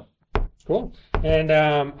us know. Cool. And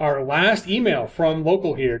our last email from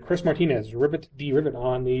local here, Chris Martinez, Rivet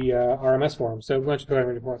on the RMS forum. So why don't you go ahead and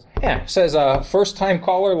read it for us? Yeah, it says, first-time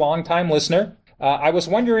caller, long-time listener. I was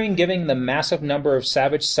wondering, given the massive number of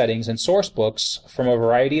Savage settings and source books from a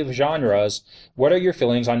variety of genres, what are your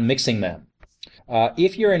feelings on mixing them?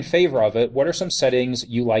 If you're in favor of it, what are some settings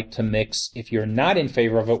you like to mix? If you're not in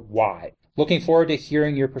favor of it, why? Looking forward to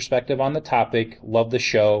hearing your perspective on the topic. Love the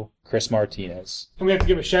show. Chris Martinez. And we have to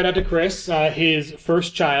give a shout out to Chris. His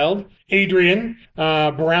first child, Adrian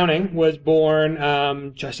Browning, was born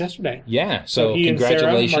just yesterday. Yeah, so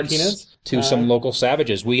congratulations to some local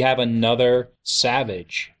Savages. We have another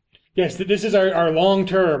Savage. Yes, this is our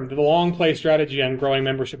long-term, the long play strategy on growing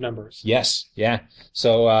membership numbers. Yes, yeah.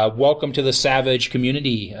 So welcome to the Savage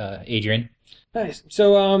community, Adrian. Nice.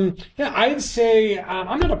 So, I'd say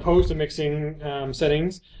I'm not opposed to mixing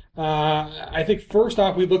settings. I think first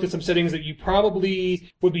off, we looked at some settings that you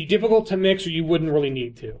probably would be difficult to mix or you wouldn't really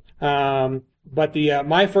need to. But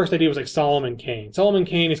my first idea was like Solomon Kane. Solomon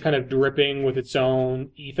Kane is kind of dripping with its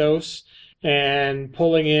own ethos, and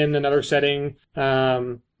pulling in another setting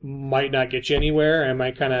might not get you anywhere and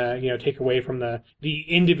might kind of take away from the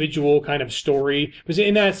individual kind of story. Because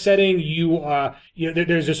in that setting,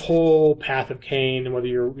 there's this whole path of Cain, and whether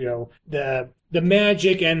you're the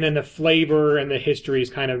magic and then the flavor and the history is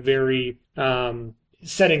kind of very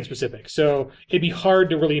setting specific. So it'd be hard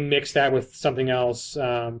to really mix that with something else,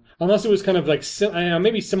 unless it was kind of like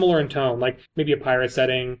maybe similar in tone, like maybe a pirate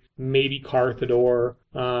setting, maybe Carthador.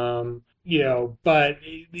 But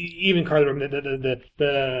even Carthador,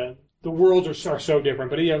 the worlds are so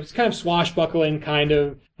different. But it's kind of swashbuckling, kind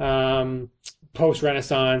of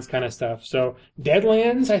post-Renaissance kind of stuff. So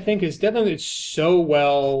Deadlands is so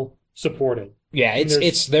well supported. Yeah,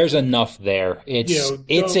 there's enough there. It's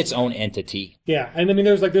its own entity. Yeah, and I mean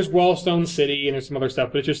there's Wellstone City and there's some other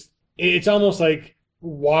stuff, but it's almost like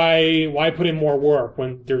why put in more work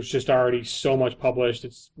when there's just already so much published?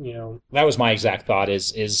 That was my exact thought.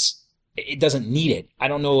 Is it doesn't need it. I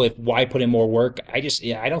don't know why put in more work. I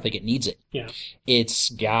don't think it needs it. Yeah, it's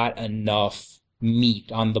got enough meat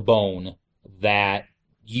on the bone that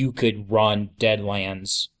you could run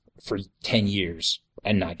Deadlands for 10 years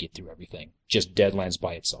and not get through everything. Just Deadlands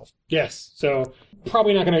by itself. Yes. So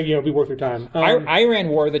probably not going to be worth your time. I ran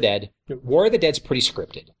War of the Dead. War of the Dead's pretty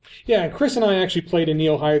scripted. Yeah, and Chris and I actually played in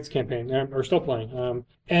Neil Hyde's campaign, or still playing.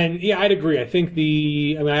 And yeah, I'd agree. I think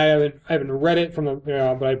I haven't read it from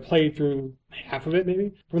but I played through half of it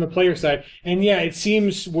maybe from the player side. And yeah, it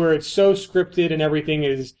seems where it's so scripted and everything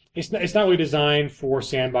it's not really designed for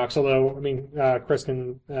sandbox. Although Chris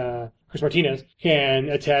Martinez can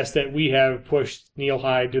attest that we have pushed Neil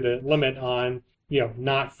Hyde to the limit on,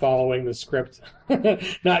 not following the script,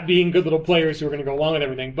 not being good little players who are going to go along with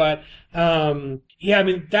everything. But,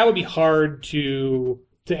 that would be hard to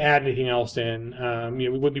add anything else in.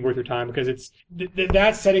 It would be worth your time because it's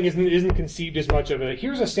that setting isn't conceived as much of a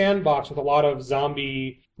here's a sandbox with a lot of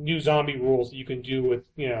new zombie rules that you can do with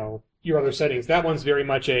your other settings. That one's very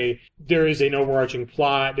much there is an overarching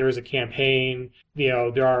plot, there is a campaign,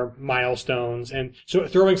 there are milestones, and so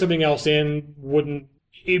throwing something else in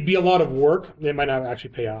it'd be a lot of work. It might not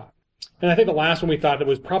actually pay off. And I think the last one we thought that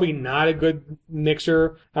was probably not a good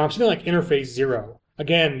mixer, something like Interface Zero.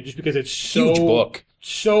 Again, just because it's huge book,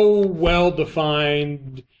 so well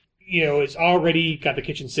defined, it's already got the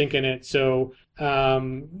kitchen sink in it. So,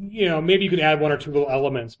 maybe you could add one or two little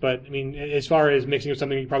elements, but I mean, as far as mixing with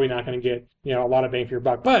something, you're probably not going to get, a lot of bang for your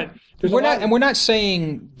buck. But we're not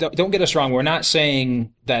saying, don't get us wrong, we're not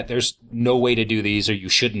saying that there's no way to do these or you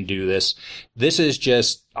shouldn't do this. This is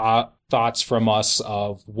just thoughts from us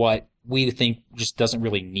of what we think just doesn't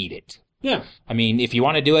really need it. Yeah. I mean, if you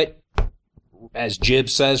want to do it, as Jib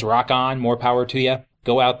says, rock on, more power to you.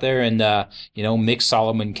 Go out there and, mix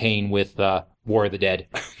Solomon Kane with War of the Dead.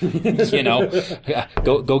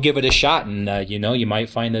 Go give it a shot, and, you might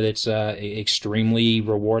find that it's extremely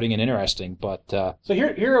rewarding and interesting. But So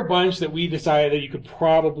here are a bunch that we decided that you could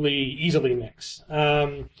probably easily mix.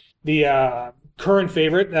 The current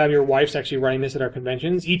favorite, your wife's actually running this at our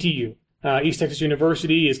conventions, ETU. East Texas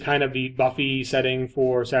University is kind of the Buffy setting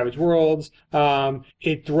for Savage Worlds.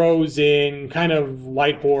 It throws in kind of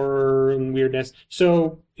light horror and weirdness.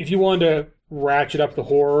 So if you wanted to ratchet up the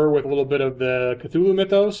horror with a little bit of the Cthulhu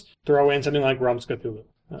mythos, throw in something like Realms Cthulhu.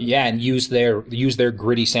 Yeah, and use their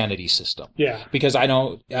gritty sanity system. Yeah. Because I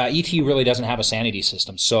know ET really doesn't have a sanity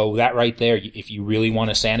system. So that right there, if you really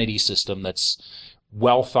want a sanity system that's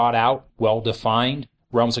well thought out, well defined,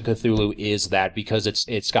 Realms of Cthulhu is that because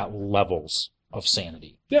it's got levels of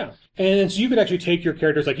sanity. Yeah. And so you could actually take your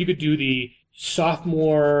characters, like you could do the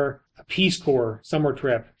sophomore Peace Corps summer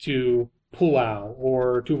trip to Pulau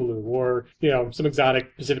or Tuvalu or, some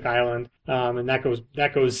exotic Pacific island. And that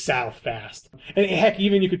goes south fast. And heck,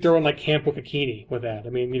 even you could throw in like Camp Wikikini with that. I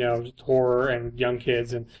mean, horror and young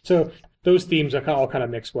kids. And so those themes are all kind of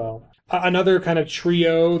mix well. Another kind of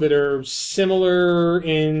trio that are similar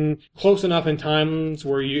close enough in times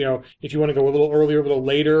where if you want to go a little earlier, a little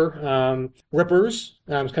later, Rippers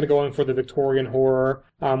is kind of going for the Victorian horror.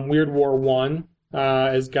 Weird War 1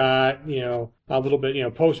 has got a little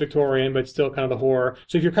bit post-Victorian, but still kind of the horror.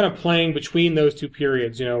 So if you're kind of playing between those two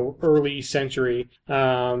periods, early century,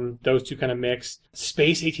 those two kind of mix.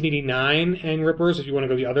 Space 1889 and Rippers, if you want to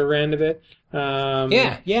go the other end of it. I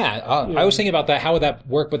was thinking about that. How would that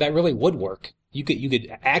work? But that really would work. You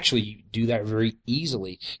could actually do that very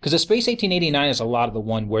easily because the Space 1889 is a lot of the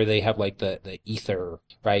one where they have like the ether,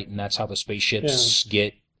 right? And that's how the spaceships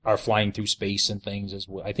are flying through space and things as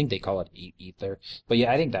well. I think they call it ether. But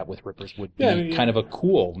yeah, I think that with Rippers would be kind of a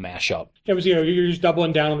cool mashup. It was, you're just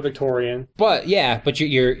doubling down on the Victorian. But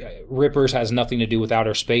your Rippers has nothing to do with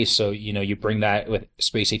outer space. So, you bring that with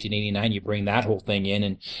Space 1889, you bring that whole thing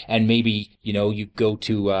in and maybe, you go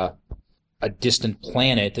to a distant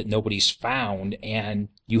planet that nobody's found and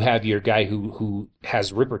you have your guy who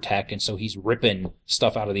has Ripper tech, and so he's ripping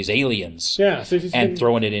stuff out of these aliens and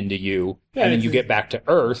throwing it into you. Yeah, and then you get back to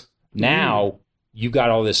Earth. Now you've got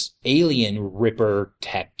all this alien Ripper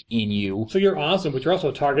tech in you. So you're awesome, but you're also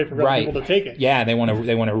a target for other people to take it. Yeah, they want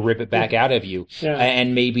to rip it back out of you. Yeah.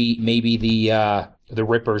 And maybe the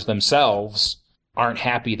Rippers themselves aren't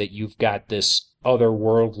happy that you've got this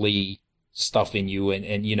otherworldly stuff in you,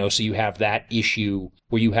 and so you have that issue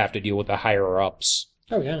where you have to deal with the higher ups.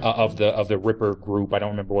 Oh yeah. Of the Ripper group. I don't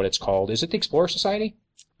remember what it's called. Is it the Explorer Society?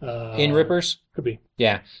 In Rippers? Could be.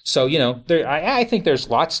 Yeah. So, I think there's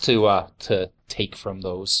lots to take from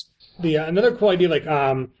those. Another cool idea,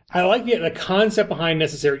 I like the concept behind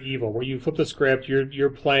Necessary Evil, where you flip the script, you're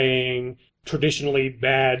playing traditionally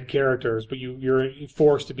bad characters, but you're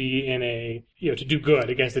forced to be in to do good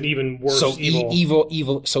against an even worse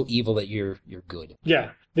evil. So evil that you're good. Yeah.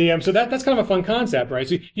 So that's kind of a fun concept, right?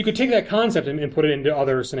 So you could take that concept and put it into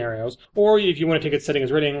other scenarios, or if you want to take it setting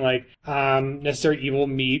as written, like Necessary Evil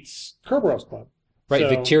meets Kerberos Club. Right, so,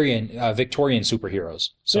 Victorian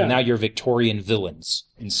superheroes. So now you're Victorian villains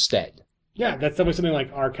instead. Yeah, that's definitely something like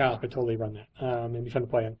our Cal could totally run that. It'd be fun to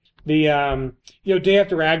play in. The Day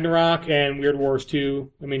After Ragnarok and Weird Wars 2,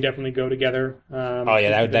 definitely go together.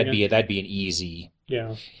 That'd be an easy.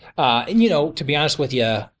 Yeah. And to be honest with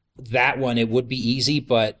you, that one it would be easy,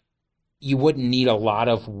 but you wouldn't need a lot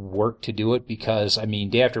of work to do it because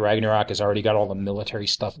Day After Ragnarok has already got all the military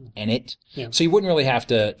stuff in it. Yeah. So you wouldn't really have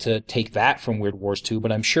to take that from Weird Wars 2,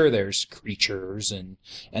 but I'm sure there's creatures and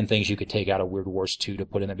things you could take out of Weird Wars 2 to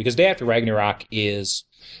put in there because Day After Ragnarok is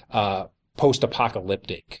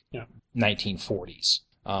post-apocalyptic 1940s.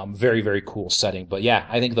 Very, very cool setting. But yeah,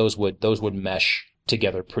 I think those would mesh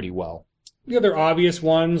together pretty well. The other obvious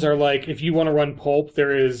ones are like, if you want to run pulp,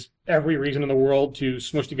 there is every reason in the world to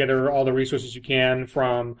smush together all the resources you can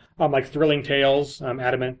from like Thrilling Tales.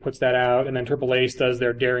 Adamant puts that out, and then Triple Ace does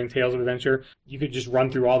their Daring Tales of Adventure. You could just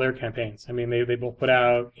run through all their campaigns. I mean, they both put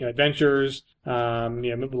out adventures,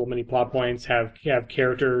 little mini plot points, have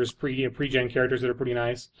characters, pre-gen characters that are pretty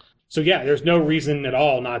nice. So yeah, there's no reason at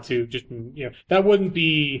all not to just, that wouldn't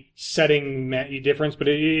be setting difference, but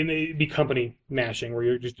it'd be company mashing, where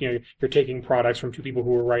you're just, you're taking products from two people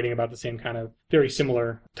who are writing about the same kind of very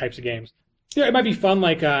similar types of games. Yeah, it might be fun.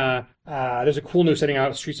 Like, there's a cool new setting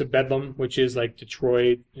out, Streets of Bedlam, which is like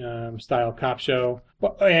Detroit style cop show,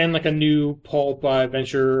 and like a new pulp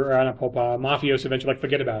adventure, or not pulp, Mafioso adventure, like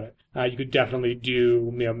Forget About It. You could definitely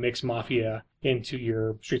do, mix Mafia into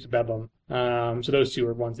your Streets of Bedlam. So those two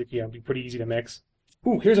are ones that be pretty easy to mix.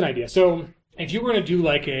 Ooh, here's an idea. So if you were going to do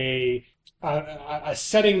like a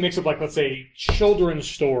setting mix of, like, let's say children's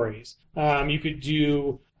stories, you could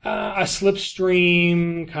do a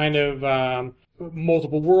Slipstream kind of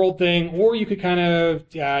multiple world thing, or you could kind of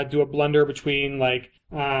do a blender between like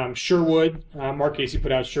Sherwood. Mark Casey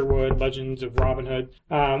put out Sherwood Legends of Robin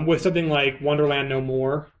Hood with something like Wonderland No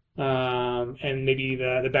More. And maybe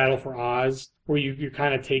the Battle for Oz, where you're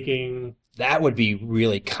kind of taking... That would be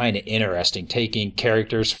really kind of interesting, taking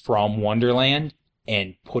characters from Wonderland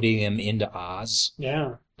and putting them into Oz.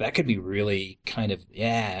 Yeah. That could be really kind of,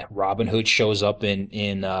 Robin Hood shows up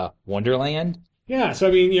in Wonderland. Yeah, so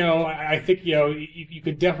I mean, I think, you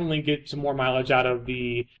could definitely get some more mileage out of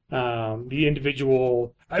the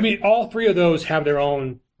individual... I mean, all three of those have their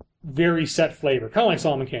own very set flavor, kind of like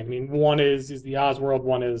Solomon Kane. I mean, one is the Oz world,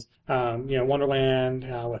 one is Wonderland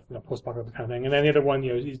with post-apocalyptic kind of thing, and then the other one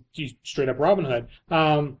is straight up Robin Hood.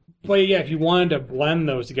 But yeah, if you wanted to blend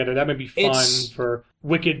those together, that might be fun for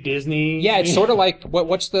Wicked Disney. Yeah, it's sort of like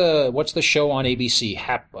what's the show on ABC?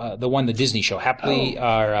 The Disney show, Happily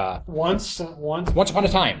Once Upon a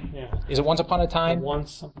Time. Yeah. Is it Once Upon a Time?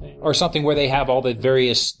 Once something or something where they have all the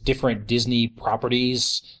various different Disney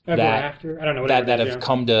properties After? I don't know, that have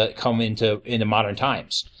come into modern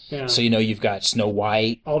times. Yeah. So you've got Snow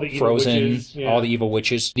White, all the Frozen, evil witches, yeah. all the evil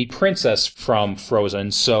witches, the princess from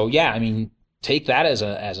Frozen. So yeah, I mean, take that as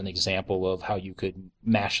an example of how you could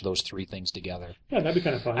mash those three things together. Yeah, that'd be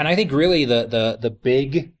kind of fun. And I think really the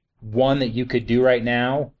big one that you could do right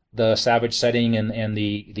now, the Savage setting and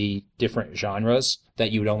the different genres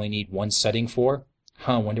that you would only need one setting for.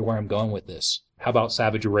 I wonder where I'm going with this. How about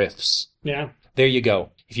Savage Riffs? Yeah. There you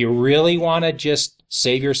go. If you really want to just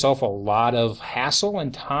save yourself a lot of hassle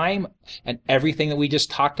and time and everything that we just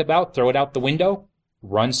talked about, throw it out the window,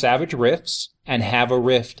 run Savage Rifts and have a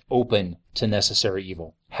rift open to Necessary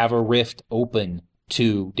Evil. Have a rift open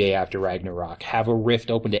to Day After Ragnarok. Have a rift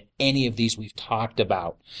open to any of these we've talked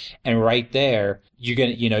about. And right there, you're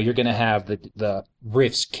gonna have the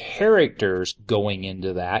rifts characters going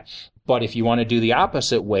into that. But if you want to do the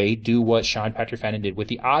opposite way, do what Sean Patrick Fannin did with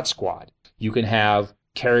the Odd Squad. You can have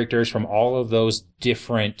characters from all of those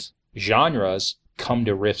different genres come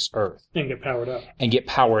to Rift's Earth. And get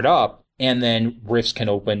powered up. And then Rifts can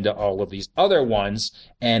open to all of these other ones.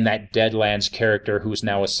 And that Deadlands character, who's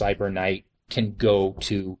now a Cyber Knight, can go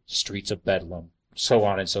to Streets of Bedlam. So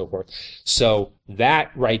on and so forth. So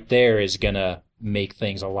that right there is going to make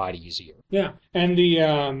things a lot easier. Yeah, and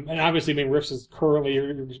and obviously, I mean, Rifts is currently,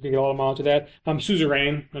 you're going to get all the mileage of that.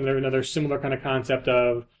 Suzerain, another similar kind of concept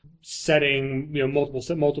of setting,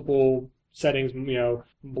 multiple settings,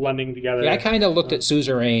 blending together. Yeah, I kind of looked at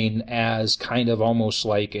Suzerain as kind of almost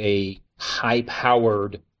like a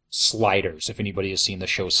high-powered Sliders, if anybody has seen the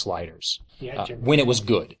show Sliders. Yeah, when it was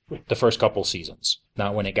good, the first couple seasons,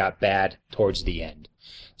 not when it got bad towards the end.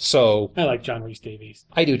 So I like John Rhys Davies.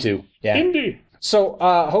 I do too. Yeah. Indeed. So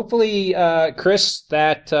hopefully, Chris,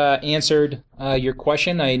 that answered your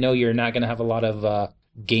question. I know you're not going to have a lot of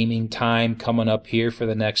gaming time coming up here for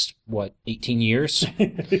the next, 18 years?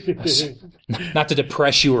 Not to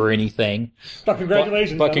depress you or anything. But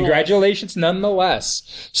congratulations. But congratulations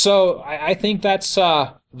nonetheless. So I think that's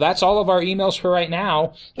all of our emails for right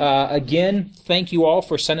now. Again, thank you all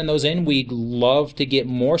for sending those in. We'd love to get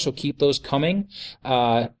more, so keep those coming.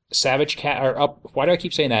 SavageCast, or why do I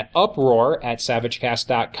keep saying that? Uproar at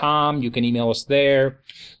savagecast.com. You can email us there.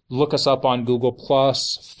 Look us up on Google+,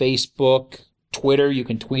 Facebook, Twitter. You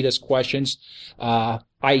can tweet us questions.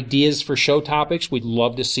 Ideas for show topics. We'd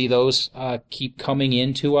love to see those keep coming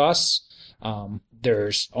in to us.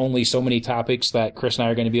 There's only so many topics that Chris and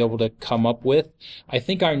I are going to be able to come up with. I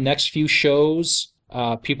think our next few shows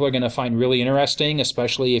people are going to find really interesting,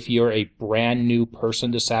 especially if you're a brand new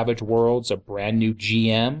person to Savage Worlds, a brand new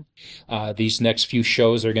GM. These next few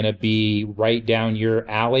shows are going to be right down your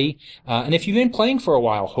alley. And if you've been playing for a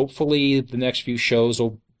while, hopefully the next few shows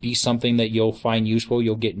will be something that you'll find useful.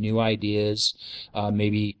 You'll get new ideas,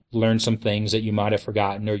 maybe learn some things that you might have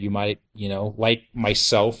forgotten, or you might, like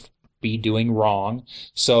myself, be doing wrong.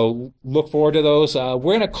 So look forward to those. We're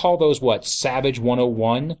going to call those Savage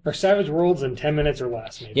 101? Or Savage Worlds in 10 minutes or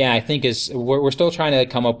less, maybe. Yeah, I think we're still trying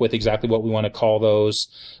to come up with exactly what we want to call those.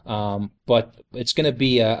 But it's going to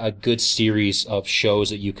be a good series of shows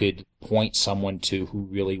that you could point someone to who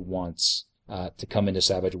really wants to come into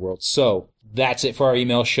Savage Worlds. So that's it for our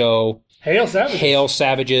email show. Hail Savages! Hail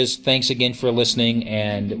Savages. Thanks again for listening,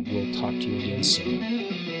 and we'll talk to you again soon.